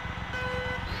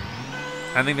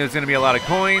 I think there's going to be a lot of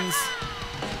coins.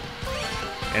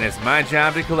 And it's my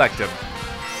job to collect them.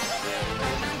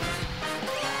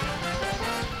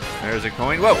 There's a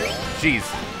coin. Whoa. Jeez.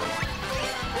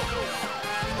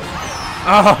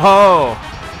 Oh.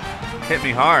 Hit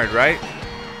me hard, right?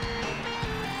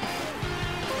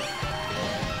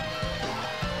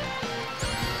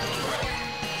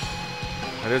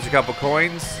 There's a couple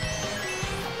coins.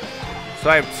 So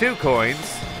I have 2 coins.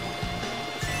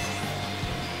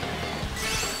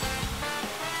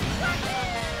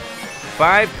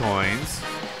 Five coins.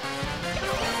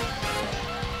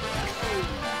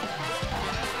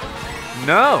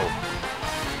 No.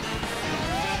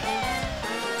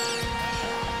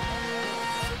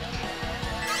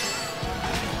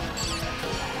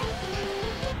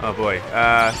 Oh boy.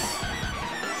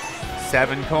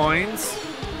 7 coins.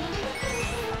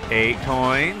 8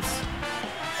 coins.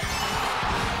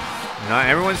 Not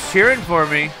everyone's cheering for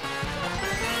me.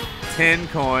 10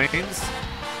 coins.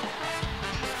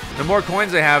 The more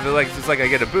coins I have, it's like I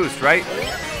get a boost, right?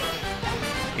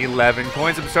 11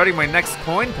 coins. I'm starting my next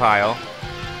coin pile.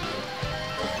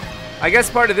 I guess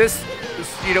part of this,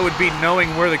 would be knowing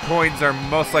where the coins are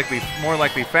more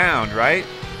likely found, right?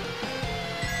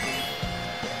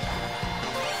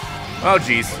 Oh,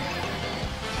 geez.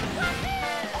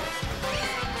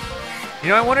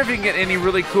 I wonder if you can get any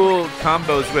really cool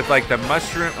combos with, like, the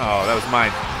mushroom. Oh, that was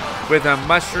mine. With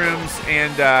mushrooms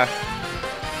and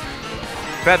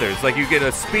feathers. Like, you get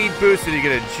a speed boost and you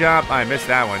get a jump. I missed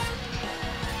that one.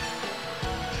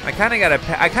 I kind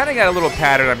of got a little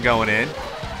pattern I'm going in.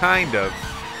 Kind of.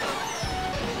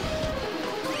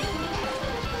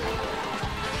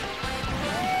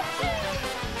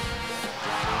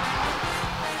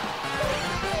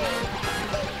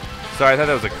 Sorry, I thought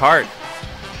that was a cart.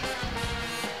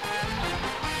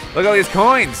 Look at all these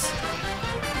coins.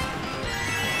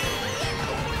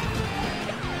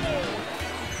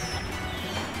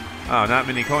 Oh, not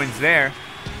many coins there.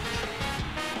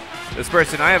 This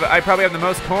person, I probably have the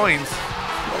most coins.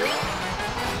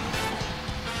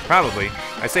 Probably.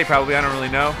 I say probably, I don't really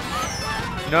know.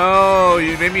 No,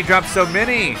 you made me drop so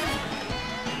many.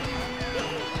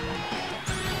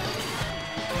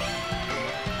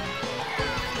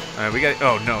 All right, we got,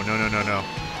 oh, no.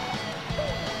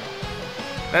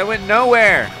 That went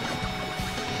nowhere.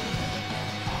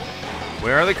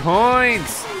 Where are the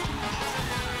coins?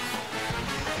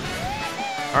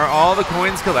 Are all the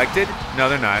coins collected? No,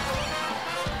 they're not.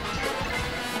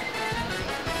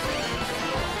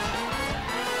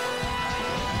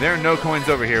 There are no coins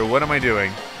over here. What am I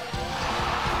doing?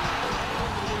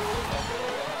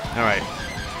 All right.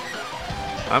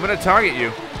 I'm gonna target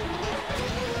you.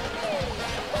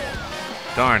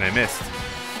 Darn, I missed.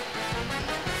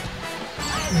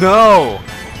 No!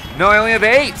 No, I only have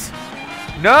 8!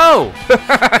 No!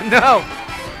 No!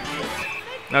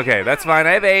 Okay, that's fine.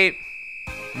 I have 8.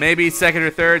 Maybe second or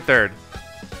third. Third.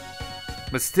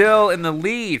 But still in the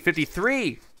lead,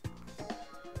 53.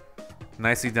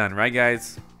 Nicely done, right,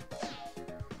 guys?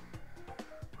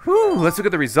 Whew, let's look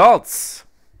at the results.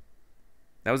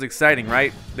 That was exciting,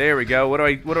 right? There we go. What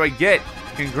do I get?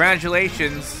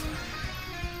 Congratulations.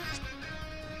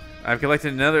 I've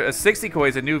collected another 60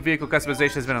 coins. A new vehicle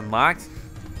customization has been unlocked.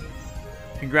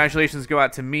 Congratulations go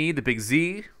out to me, the Big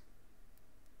Z.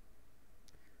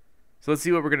 So let's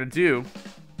see what we're gonna do.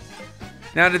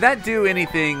 Now, did that do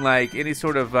anything like any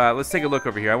sort of? Let's take a look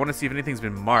over here. I want to see if anything's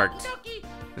been marked.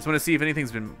 Just want to see if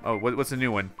anything's been. Oh, what's the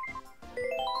new one?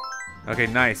 Okay,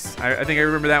 nice. I think I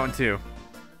remember that one too.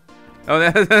 Oh,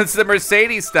 that's the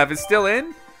Mercedes stuff. It's still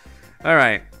in. All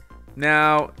right.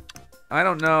 Now, I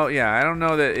don't know. Yeah, I don't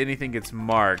know that anything gets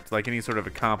marked, like any sort of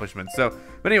accomplishment. So,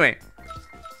 but anyway,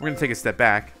 we're gonna take a step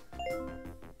back.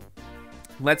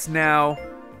 Let's now.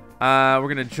 We're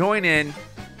gonna join in.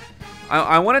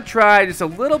 I want to try just a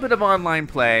little bit of online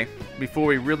play before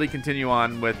we really continue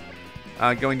on with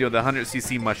going to the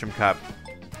 100cc Mushroom Cup.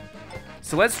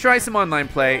 So let's try some online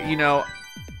play.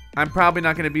 I'm probably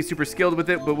not going to be super skilled with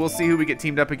it, but we'll see who we get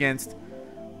teamed up against.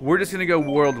 We're just going to go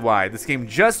worldwide. This game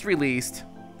just released.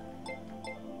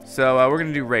 So we're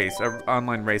going to do race,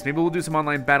 online race. Maybe we'll do some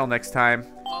online battle next time.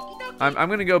 I'm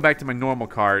going to go back to my normal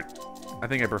cart. I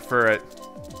think I prefer it.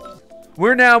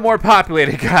 We're now more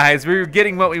populated, guys. We're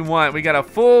getting what we want. We got a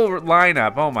full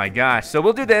lineup. Oh my gosh. So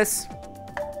we'll do this.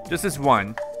 Just this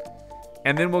one.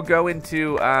 And then we'll go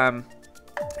into,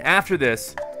 after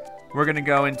this, we're going to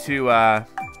go into the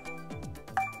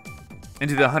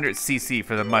 100cc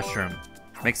for the mushroom.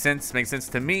 Makes sense? Makes sense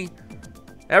to me.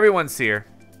 Everyone's here.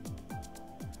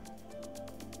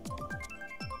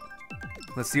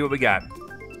 Let's see what we got.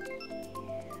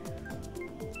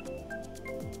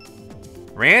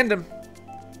 Random.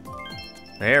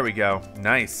 There we go.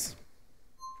 Nice.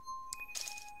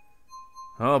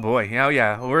 Oh boy. Oh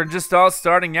yeah. We're just all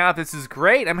starting out. This is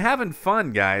great. I'm having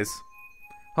fun, guys.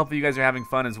 Hopefully you guys are having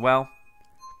fun as well.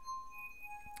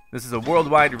 This is a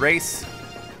worldwide race.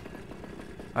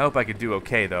 I hope I could do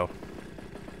okay, though.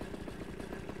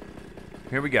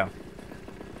 Here we go.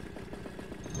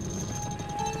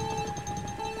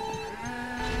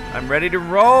 I'm ready to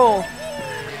roll.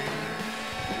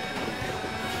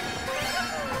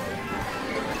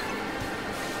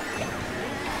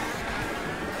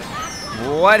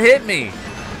 What hit me?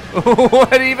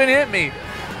 What even hit me?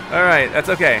 All right, that's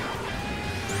okay.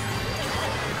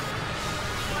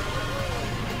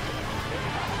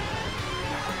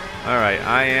 All right,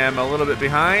 I am a little bit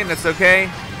behind. That's okay.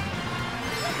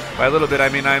 By a little bit, I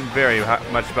mean I'm very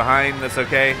much behind. That's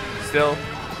okay. Still,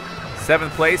 7th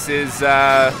place is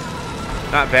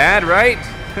not bad, right?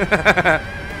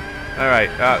 All right.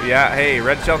 Yeah. Hey,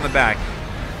 red shell in the back.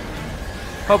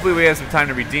 Hopefully, we have some time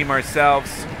to redeem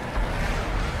ourselves.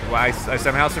 Well, I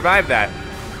somehow survived that.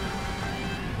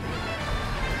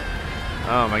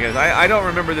 Oh my goodness, I don't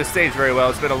remember this stage very well.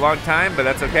 It's been a long time, but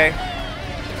that's okay.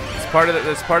 It's part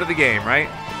of the game, right?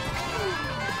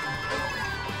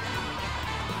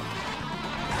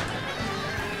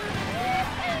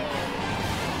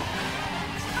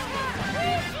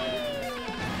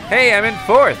 Hey, I'm in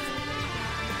 4th.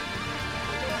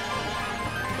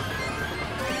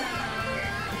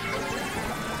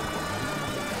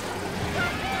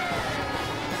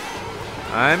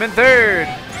 I'm in 3rd.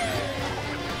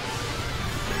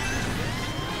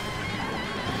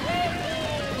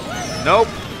 Nope.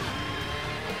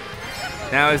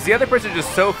 Now, is the other person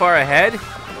just so far ahead?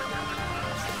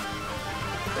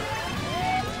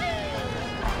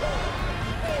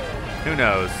 Who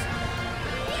knows?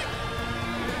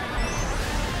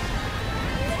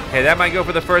 Hey, that might go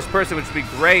for the first person, which would be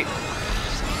great.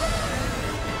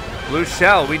 Blue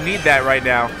shell, we need that right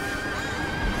now.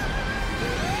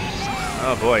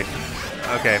 Oh boy.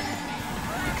 Okay.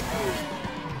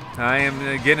 I am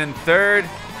again in 3rd.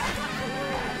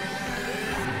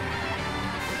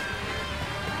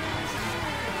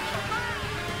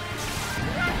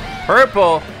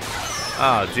 Purple.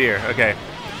 Oh dear. Okay.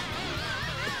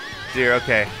 Dear.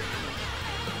 Okay.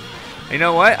 You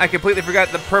know what? I completely forgot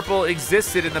the purple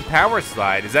existed in the power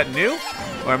slide. Is that new?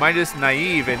 Or am I just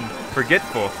naive and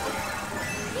forgetful?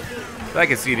 I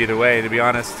can see it either way, to be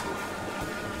honest.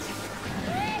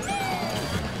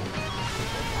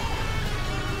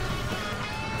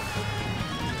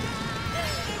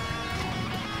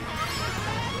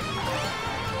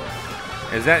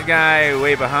 Is that guy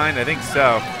way behind? I think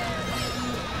so.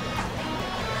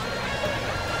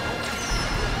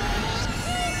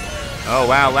 Oh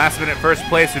wow, last minute first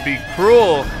place would be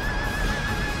cruel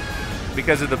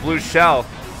because of the blue shell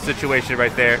situation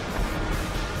right there.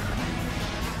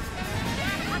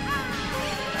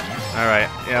 All right,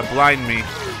 yeah, blind me.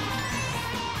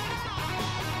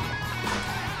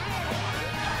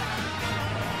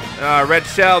 Red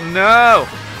shell, no!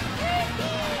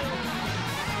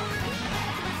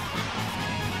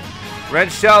 Red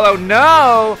shell, oh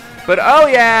no! But oh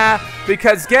yeah,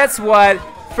 because guess what?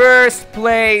 First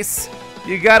place.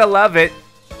 You gotta love it.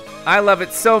 I love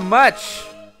it so much.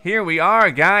 Here we are,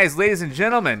 guys, ladies and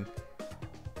gentlemen.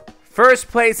 First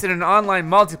place in an online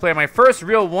multiplayer, my first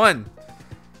real one.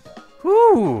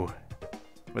 Whoo!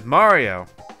 With Mario.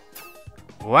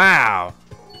 Wow.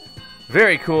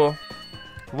 Very cool.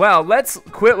 Well, let's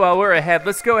quit while we're ahead.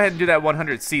 Let's go ahead and do that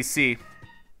 100cc.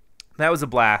 That was a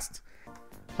blast.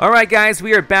 Alright guys,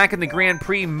 we are back in the Grand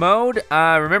Prix mode.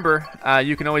 Remember,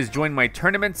 you can always join my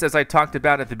tournaments as I talked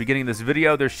about at the beginning of this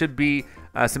video. There should be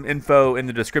some info in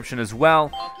the description as well.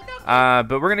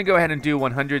 But we're going to go ahead and do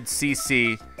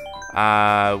 100cc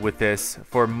with this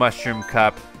for Mushroom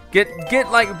Cup.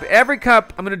 Get like every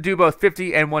cup, I'm going to do both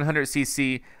 50 and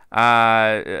 100cc,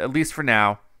 at least for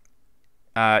now.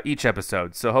 Each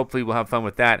episode, so hopefully we'll have fun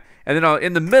with that. And then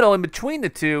in the middle, in between the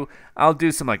two, I'll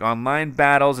do some like online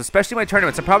battles, especially my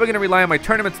tournaments. I'm probably going to rely on my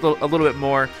tournaments a little bit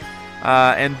more,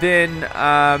 and then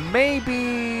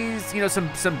maybe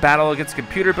some battle against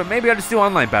computer, but maybe I'll just do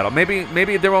online battle.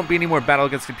 Maybe there won't be any more battle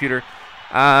against computer,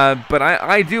 but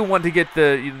I do want to get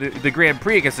the Grand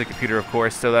Prix against the computer, of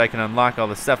course, so that I can unlock all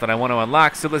the stuff that I want to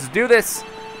unlock. So let's do this.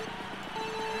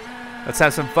 Let's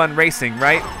have some fun racing,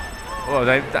 right? Oh,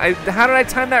 how did I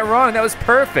time that wrong? That was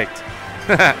perfect.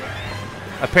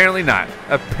 Apparently not.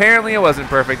 Apparently it wasn't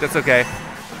perfect. That's okay.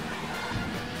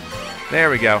 There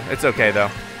we go. It's okay,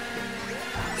 though.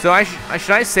 So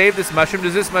should I save this mushroom?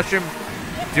 Does this mushroom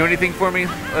do anything for me?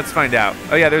 Let's find out.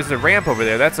 Oh, yeah, there's a ramp over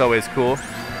there. That's always cool.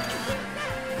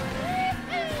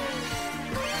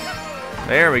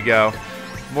 There we go.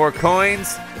 More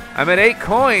coins. I'm at 8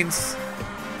 coins.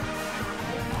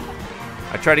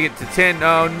 I tried to get to 10.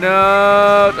 Oh no!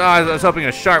 Oh, I was hoping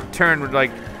a sharp turn would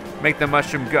like make the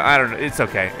mushroom go. I don't know. It's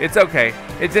okay. It's okay.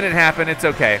 It didn't happen. It's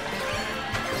okay.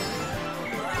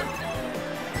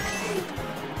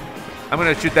 I'm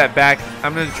gonna shoot that back.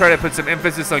 I'm gonna try to put some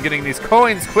emphasis on getting these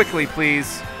coins quickly,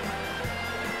 please.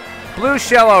 Blue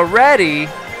shell already?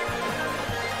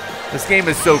 This game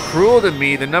is so cruel to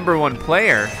me, the #1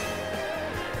 player.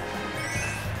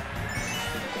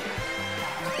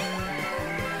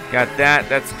 Got that,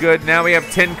 that's good. Now we have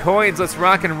 10 coins, let's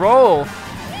rock and roll.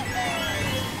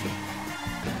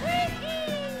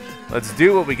 Let's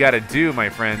do what we gotta do, my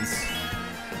friends.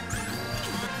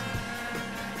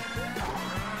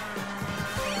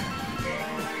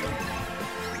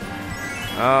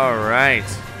 All right.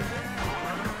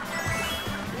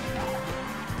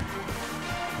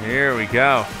 Here we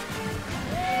go.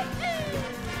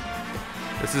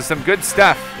 This is some good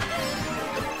stuff.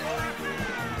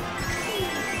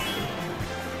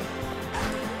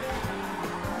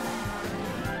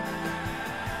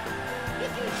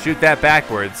 Shoot that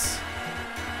backwards.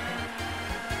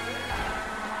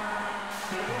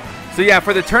 So yeah,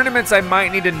 for the tournaments, I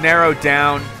might need to narrow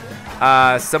down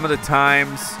some of the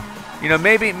times. You know,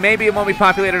 maybe it won't be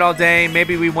populated all day.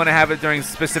 Maybe we want to have it during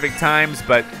specific times,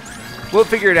 but we'll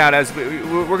figure it out as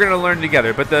we're going to learn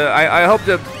together. But I hope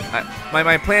to.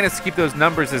 My plan is to keep those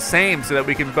numbers the same so that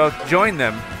we can both join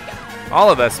them. All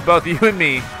of us, both you and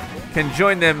me, can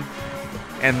join them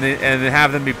and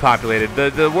have them be populated.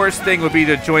 The worst thing would be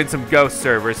to join some ghost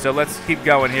servers. So let's keep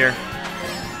going here.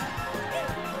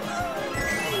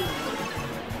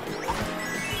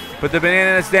 Put the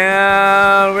bananas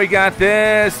down. We got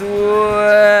this.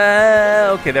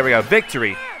 Whoa. Okay, there we go.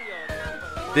 Victory.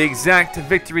 The exact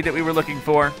victory that we were looking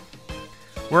for.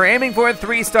 We're aiming for a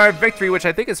 3-star victory, which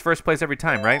I think is first place every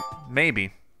time, right?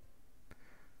 Maybe.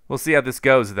 We'll see how this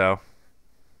goes, though.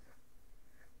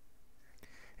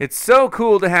 It's so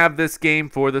cool to have this game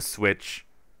for the Switch.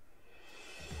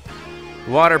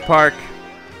 Water park.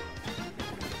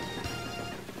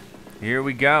 Here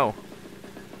we go.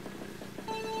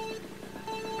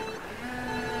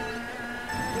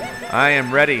 I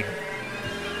am ready.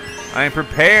 I am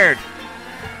prepared.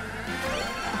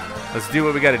 Let's do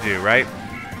what we gotta do, right?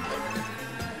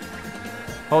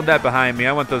 Hold that behind me.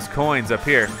 I want those coins up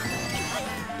here.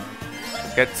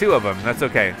 Got 2 of them. That's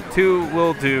okay. 2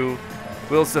 will do.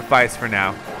 Will suffice for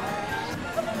now.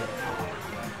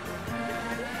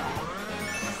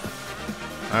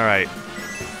 All right.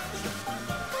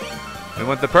 We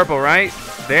want the purple, right?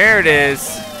 There it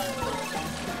is.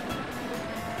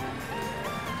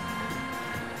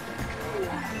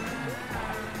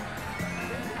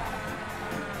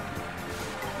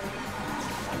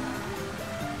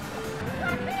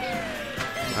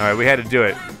 All right, we had to do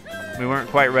it. We weren't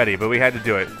quite ready, but we had to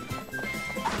do it.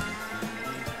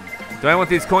 Do I want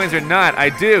these coins or not? I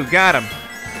do. Got them.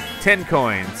 10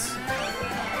 coins.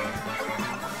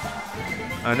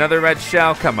 Another red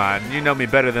shell. Come on. You know me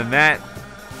better than that.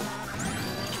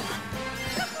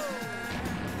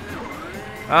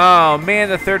 Oh, man.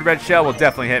 The 3rd red shell will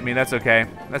definitely hit me. That's okay.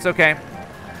 That's okay.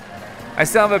 I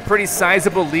still have a pretty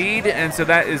sizable lead, and so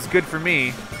that is good for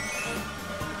me.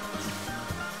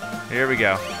 Here we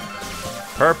go.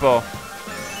 Purple.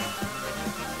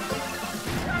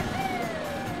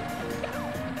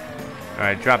 All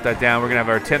right, drop that down. We're gonna have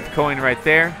our 10th coin right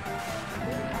there.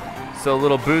 So a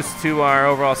little boost to our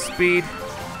overall speed.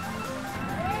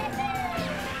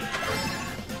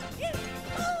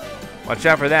 Watch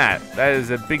out for that. That is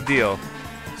a big deal.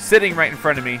 Sitting right in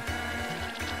front of me.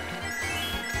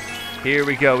 Here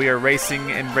we go. We are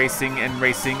racing and racing and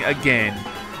racing again.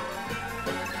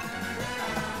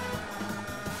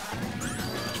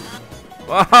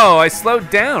 Whoa, I slowed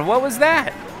down. What was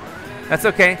that? That's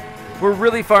okay. We're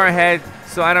really far ahead,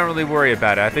 so I don't really worry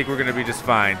about it. I think we're going to be just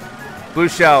fine. Blue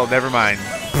shell, never mind.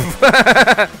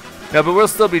 No, but we'll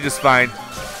still be just fine.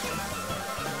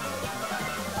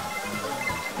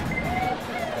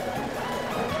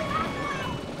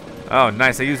 Oh,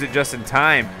 nice. I used it just in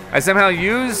time. I somehow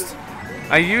used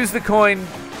the coin.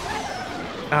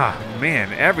 Ah,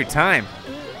 man, every time.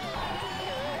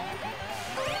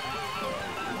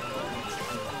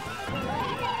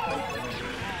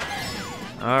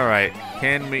 All right,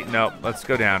 can we? Nope, let's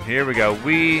go down. Here we go.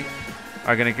 We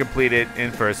are gonna complete it in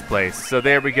first place. So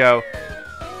there we go.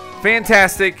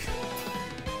 Fantastic.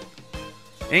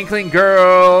 Inkling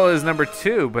Girl is number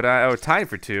 2, but tied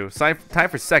for 2. So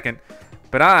tied for 2nd.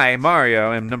 But I,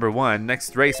 Mario, am number 1.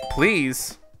 Next race,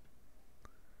 please.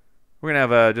 We're gonna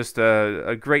have just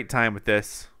a great time with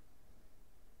this.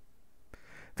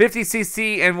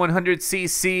 50cc and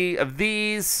 100cc of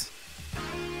these.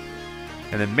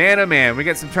 And then, man, oh man, we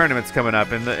got some tournaments coming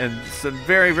up and some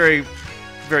very, very,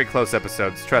 very close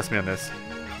episodes. Trust me on this.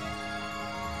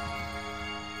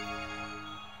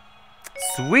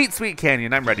 Sweet, sweet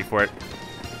canyon. I'm ready for it.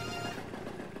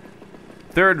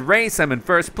 3rd race. I'm in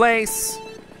first place.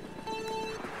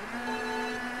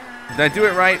 Did I do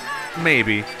it right?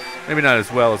 maybe. Maybe not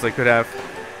as well as I could have.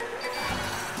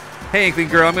 Hey, Inkling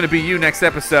girl, I'm gonna be you next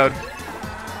episode.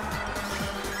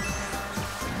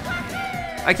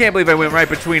 I can't believe I went right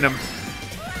between them.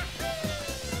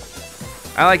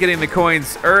 I like getting the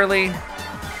coins early.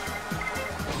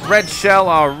 Red shell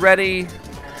already.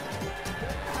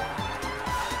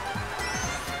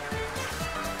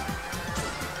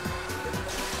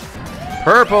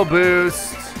 Purple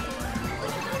boost.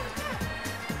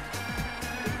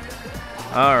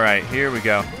 All right, here we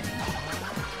go.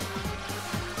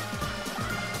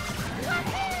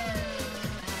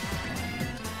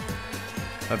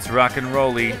 Let's rock and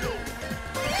rolly.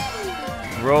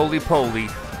 Roly-poly.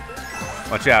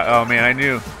 Watch out. Oh, man, I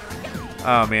knew.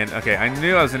 Oh, man. Okay, I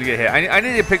knew I was going to get hit. I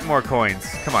need to pick more coins.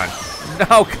 Come on.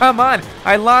 No, come on.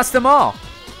 I lost them all.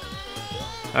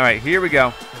 All right, here we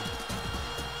go.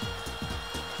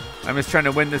 I'm just trying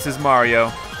to win this as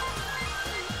Mario.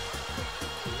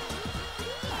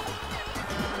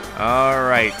 All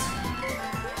right.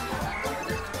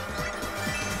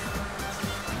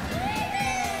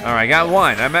 All right, got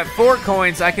one. I'm at 4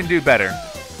 coins. I can do better.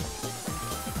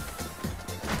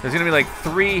 There's gonna be like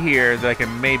 3 here that I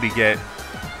can maybe get.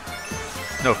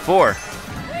 No, 4.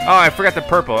 Oh, I forgot the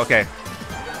purple. Okay.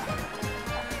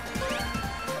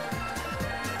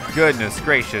 Goodness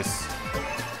gracious.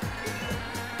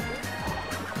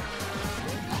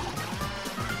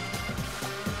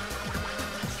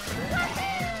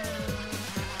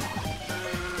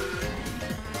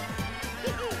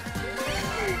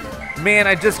 Man,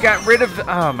 I just got rid of,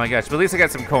 oh my gosh, but at least I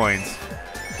got some coins.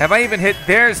 Have I even hit,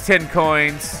 there's 10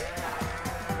 coins.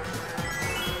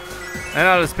 And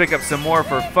I'll just pick up some more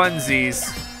for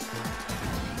funsies.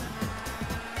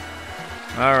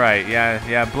 All right,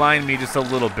 yeah, blind me just a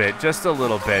little bit,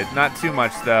 not too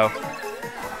much though.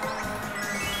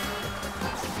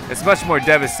 It's much more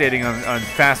devastating on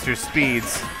faster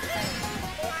speeds.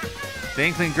 The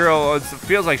Inkling girl, it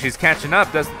feels like she's catching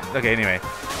up, doesn't, okay, anyway.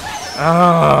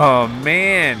 Oh,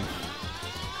 man.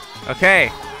 Okay.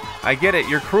 I get it.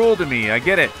 You're cruel to me. I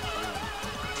get it.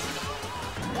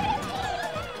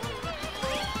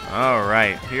 All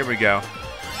right. Here we go.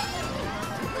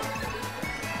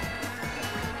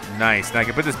 Nice. Now I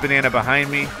can put this banana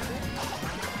behind me.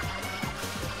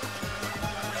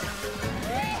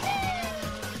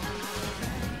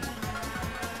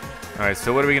 All right.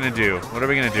 So what are we going to do? I'm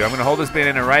going to hold this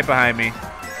banana right behind me.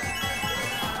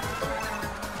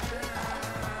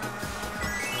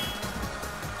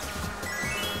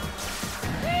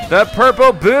 The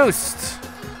purple boost.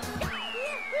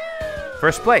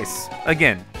 First place.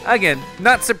 Again,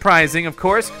 not surprising, of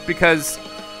course, because,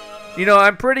 you know,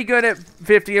 I'm pretty good at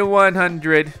 50 and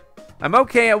 100. I'm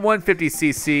okay at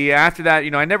 150cc. After that,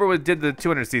 you know, I never did the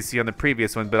 200cc on the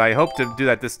previous one, but I hope to do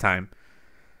that this time.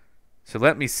 So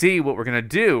let me see what we're going to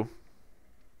do.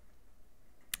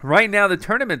 Right now, the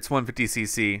tournament's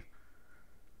 150cc.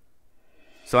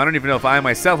 So I don't even know if I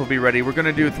myself will be ready. We're going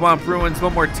to do Thwomp Ruins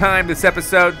one more time this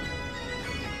episode.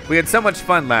 We had so much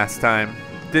fun last time,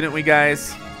 didn't we,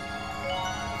 guys?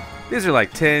 These are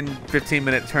like 10,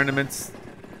 15-minute tournaments.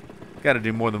 Got to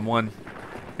do more than one.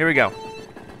 Here we go.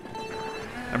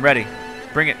 I'm ready.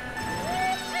 Bring it.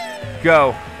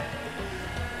 Go.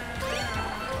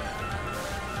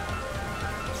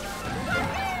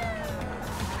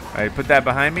 All right, put that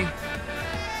behind me.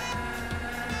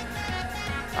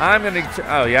 I'm gonna,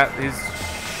 oh yeah, he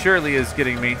surely is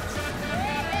getting me.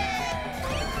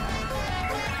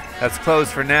 That's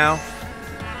closed for now.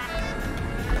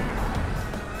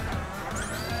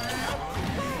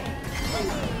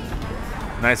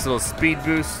 Nice little speed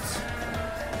boost.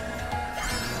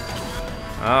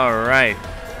 All right.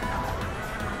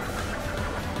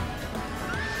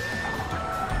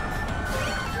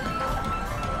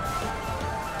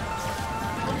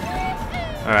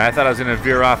 All right, I thought I was gonna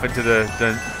veer off into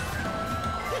the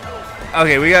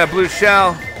Okay, we got a blue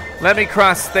shell. Let me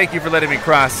cross. Thank you for letting me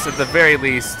cross at the very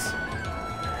least.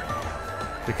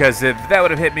 Because if that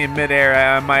would have hit me in midair,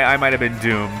 I might have been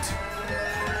doomed.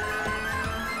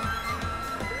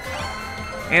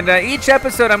 And each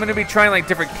episode, I'm going to be trying like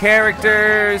different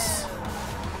characters.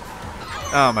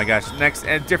 Oh my gosh, next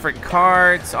different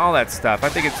cards, all that stuff. I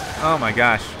think it's, oh my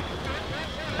gosh.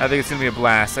 I think it's going to be a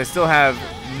blast. I still have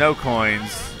no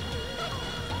coins.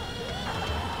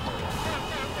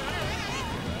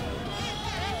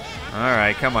 All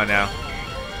right, come on now.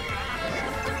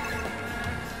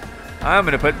 I'm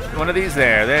gonna put one of these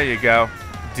there. There you go.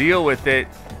 Deal with it.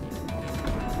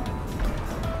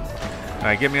 All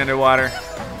right, get me underwater.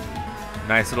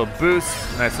 Nice little boost.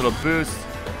 Nice little boost.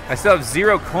 I still have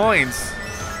 0 coins.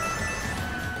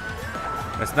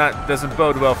 That's not, doesn't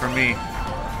bode well for me.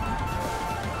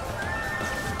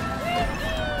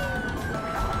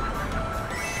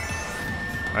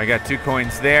 I got 2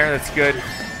 coins there. That's good.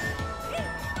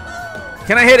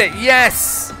 Can I hit it?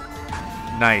 Yes!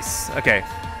 Nice. Okay.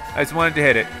 I just wanted to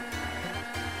hit it.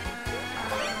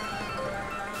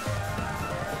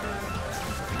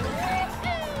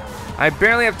 I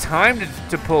barely have time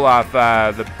to pull off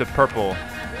the purple.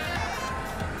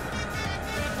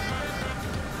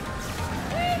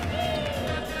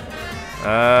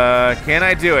 Can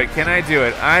I do it? Can I do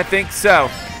it? I think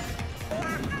so.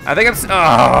 I think I'm...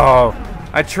 Oh!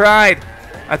 I tried.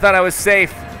 I thought I was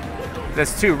safe.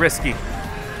 That's too risky.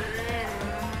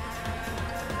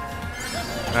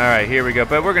 All right, here we go.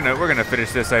 But we're gonna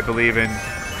finish this, I believe, in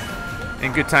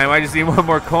good time. I just need 1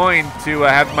 more coin to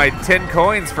have my 10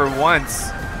 coins for once.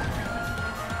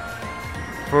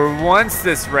 For once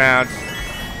this round.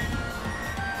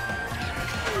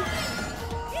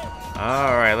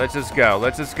 All right, let's just go.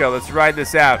 Let's just go. Let's ride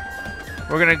this out.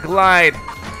 We're gonna glide.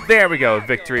 There we go.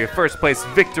 Victory. A first place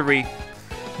victory.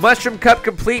 Mushroom Cup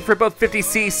complete for both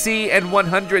 50cc and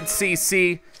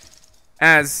 100cc,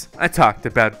 as I talked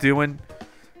about doing.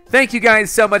 Thank you guys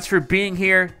so much for being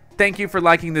here. Thank you for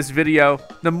liking this video.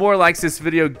 The more likes this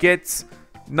video gets,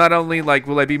 not only like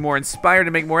will I be more inspired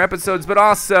to make more episodes, but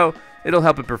also it'll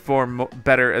help it perform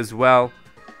better as well.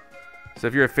 So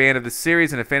if you're a fan of this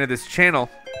series and a fan of this channel,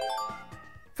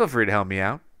 feel free to help me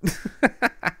out.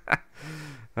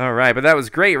 All right, but that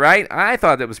was great, right? I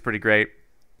thought that was pretty great.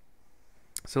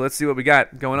 So let's see what we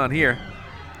got going on here.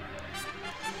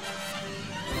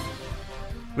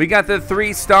 We got the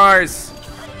 3 stars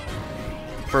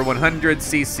for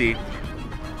 100cc.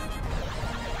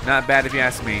 Not bad if you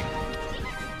ask me.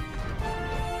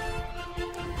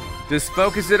 Just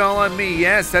focus it all on me.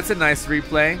 Yes, that's a nice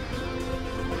replay.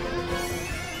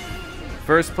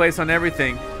 First place on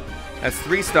everything. That's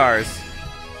 3 stars.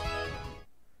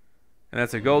 And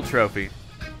that's a gold trophy.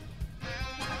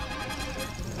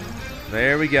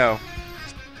 There we go.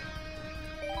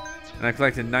 And I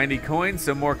collected 90 coins,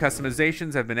 so more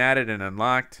customizations have been added and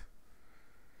unlocked.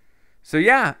 So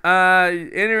yeah,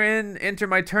 enter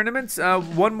my tournaments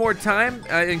one more time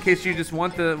in case you just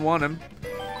want them.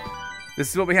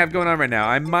 This is what we have going on right now.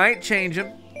 I might change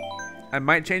them. I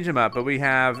might change them up, but we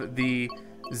have the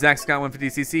ZackScott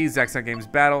 150cc,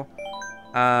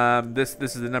 ZackScottGamesBattle.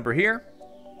 This is the number here.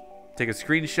 Take a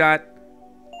screenshot.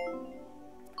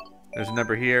 There's a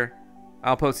number here.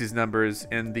 I'll post these numbers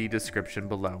in the description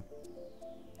below.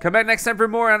 Come back next time for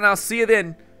more, and I'll see you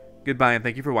then. Goodbye, and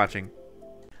thank you for watching.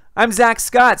 I'm Zack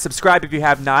Scott. Subscribe if you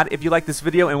have not. If you like this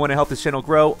video and want to help this channel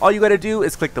grow, all you got to do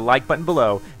is click the like button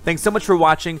below. Thanks so much for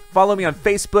watching. Follow me on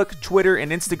Facebook, Twitter,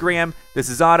 and Instagram. This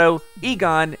is Otto,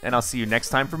 Egon, and I'll see you next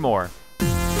time for more.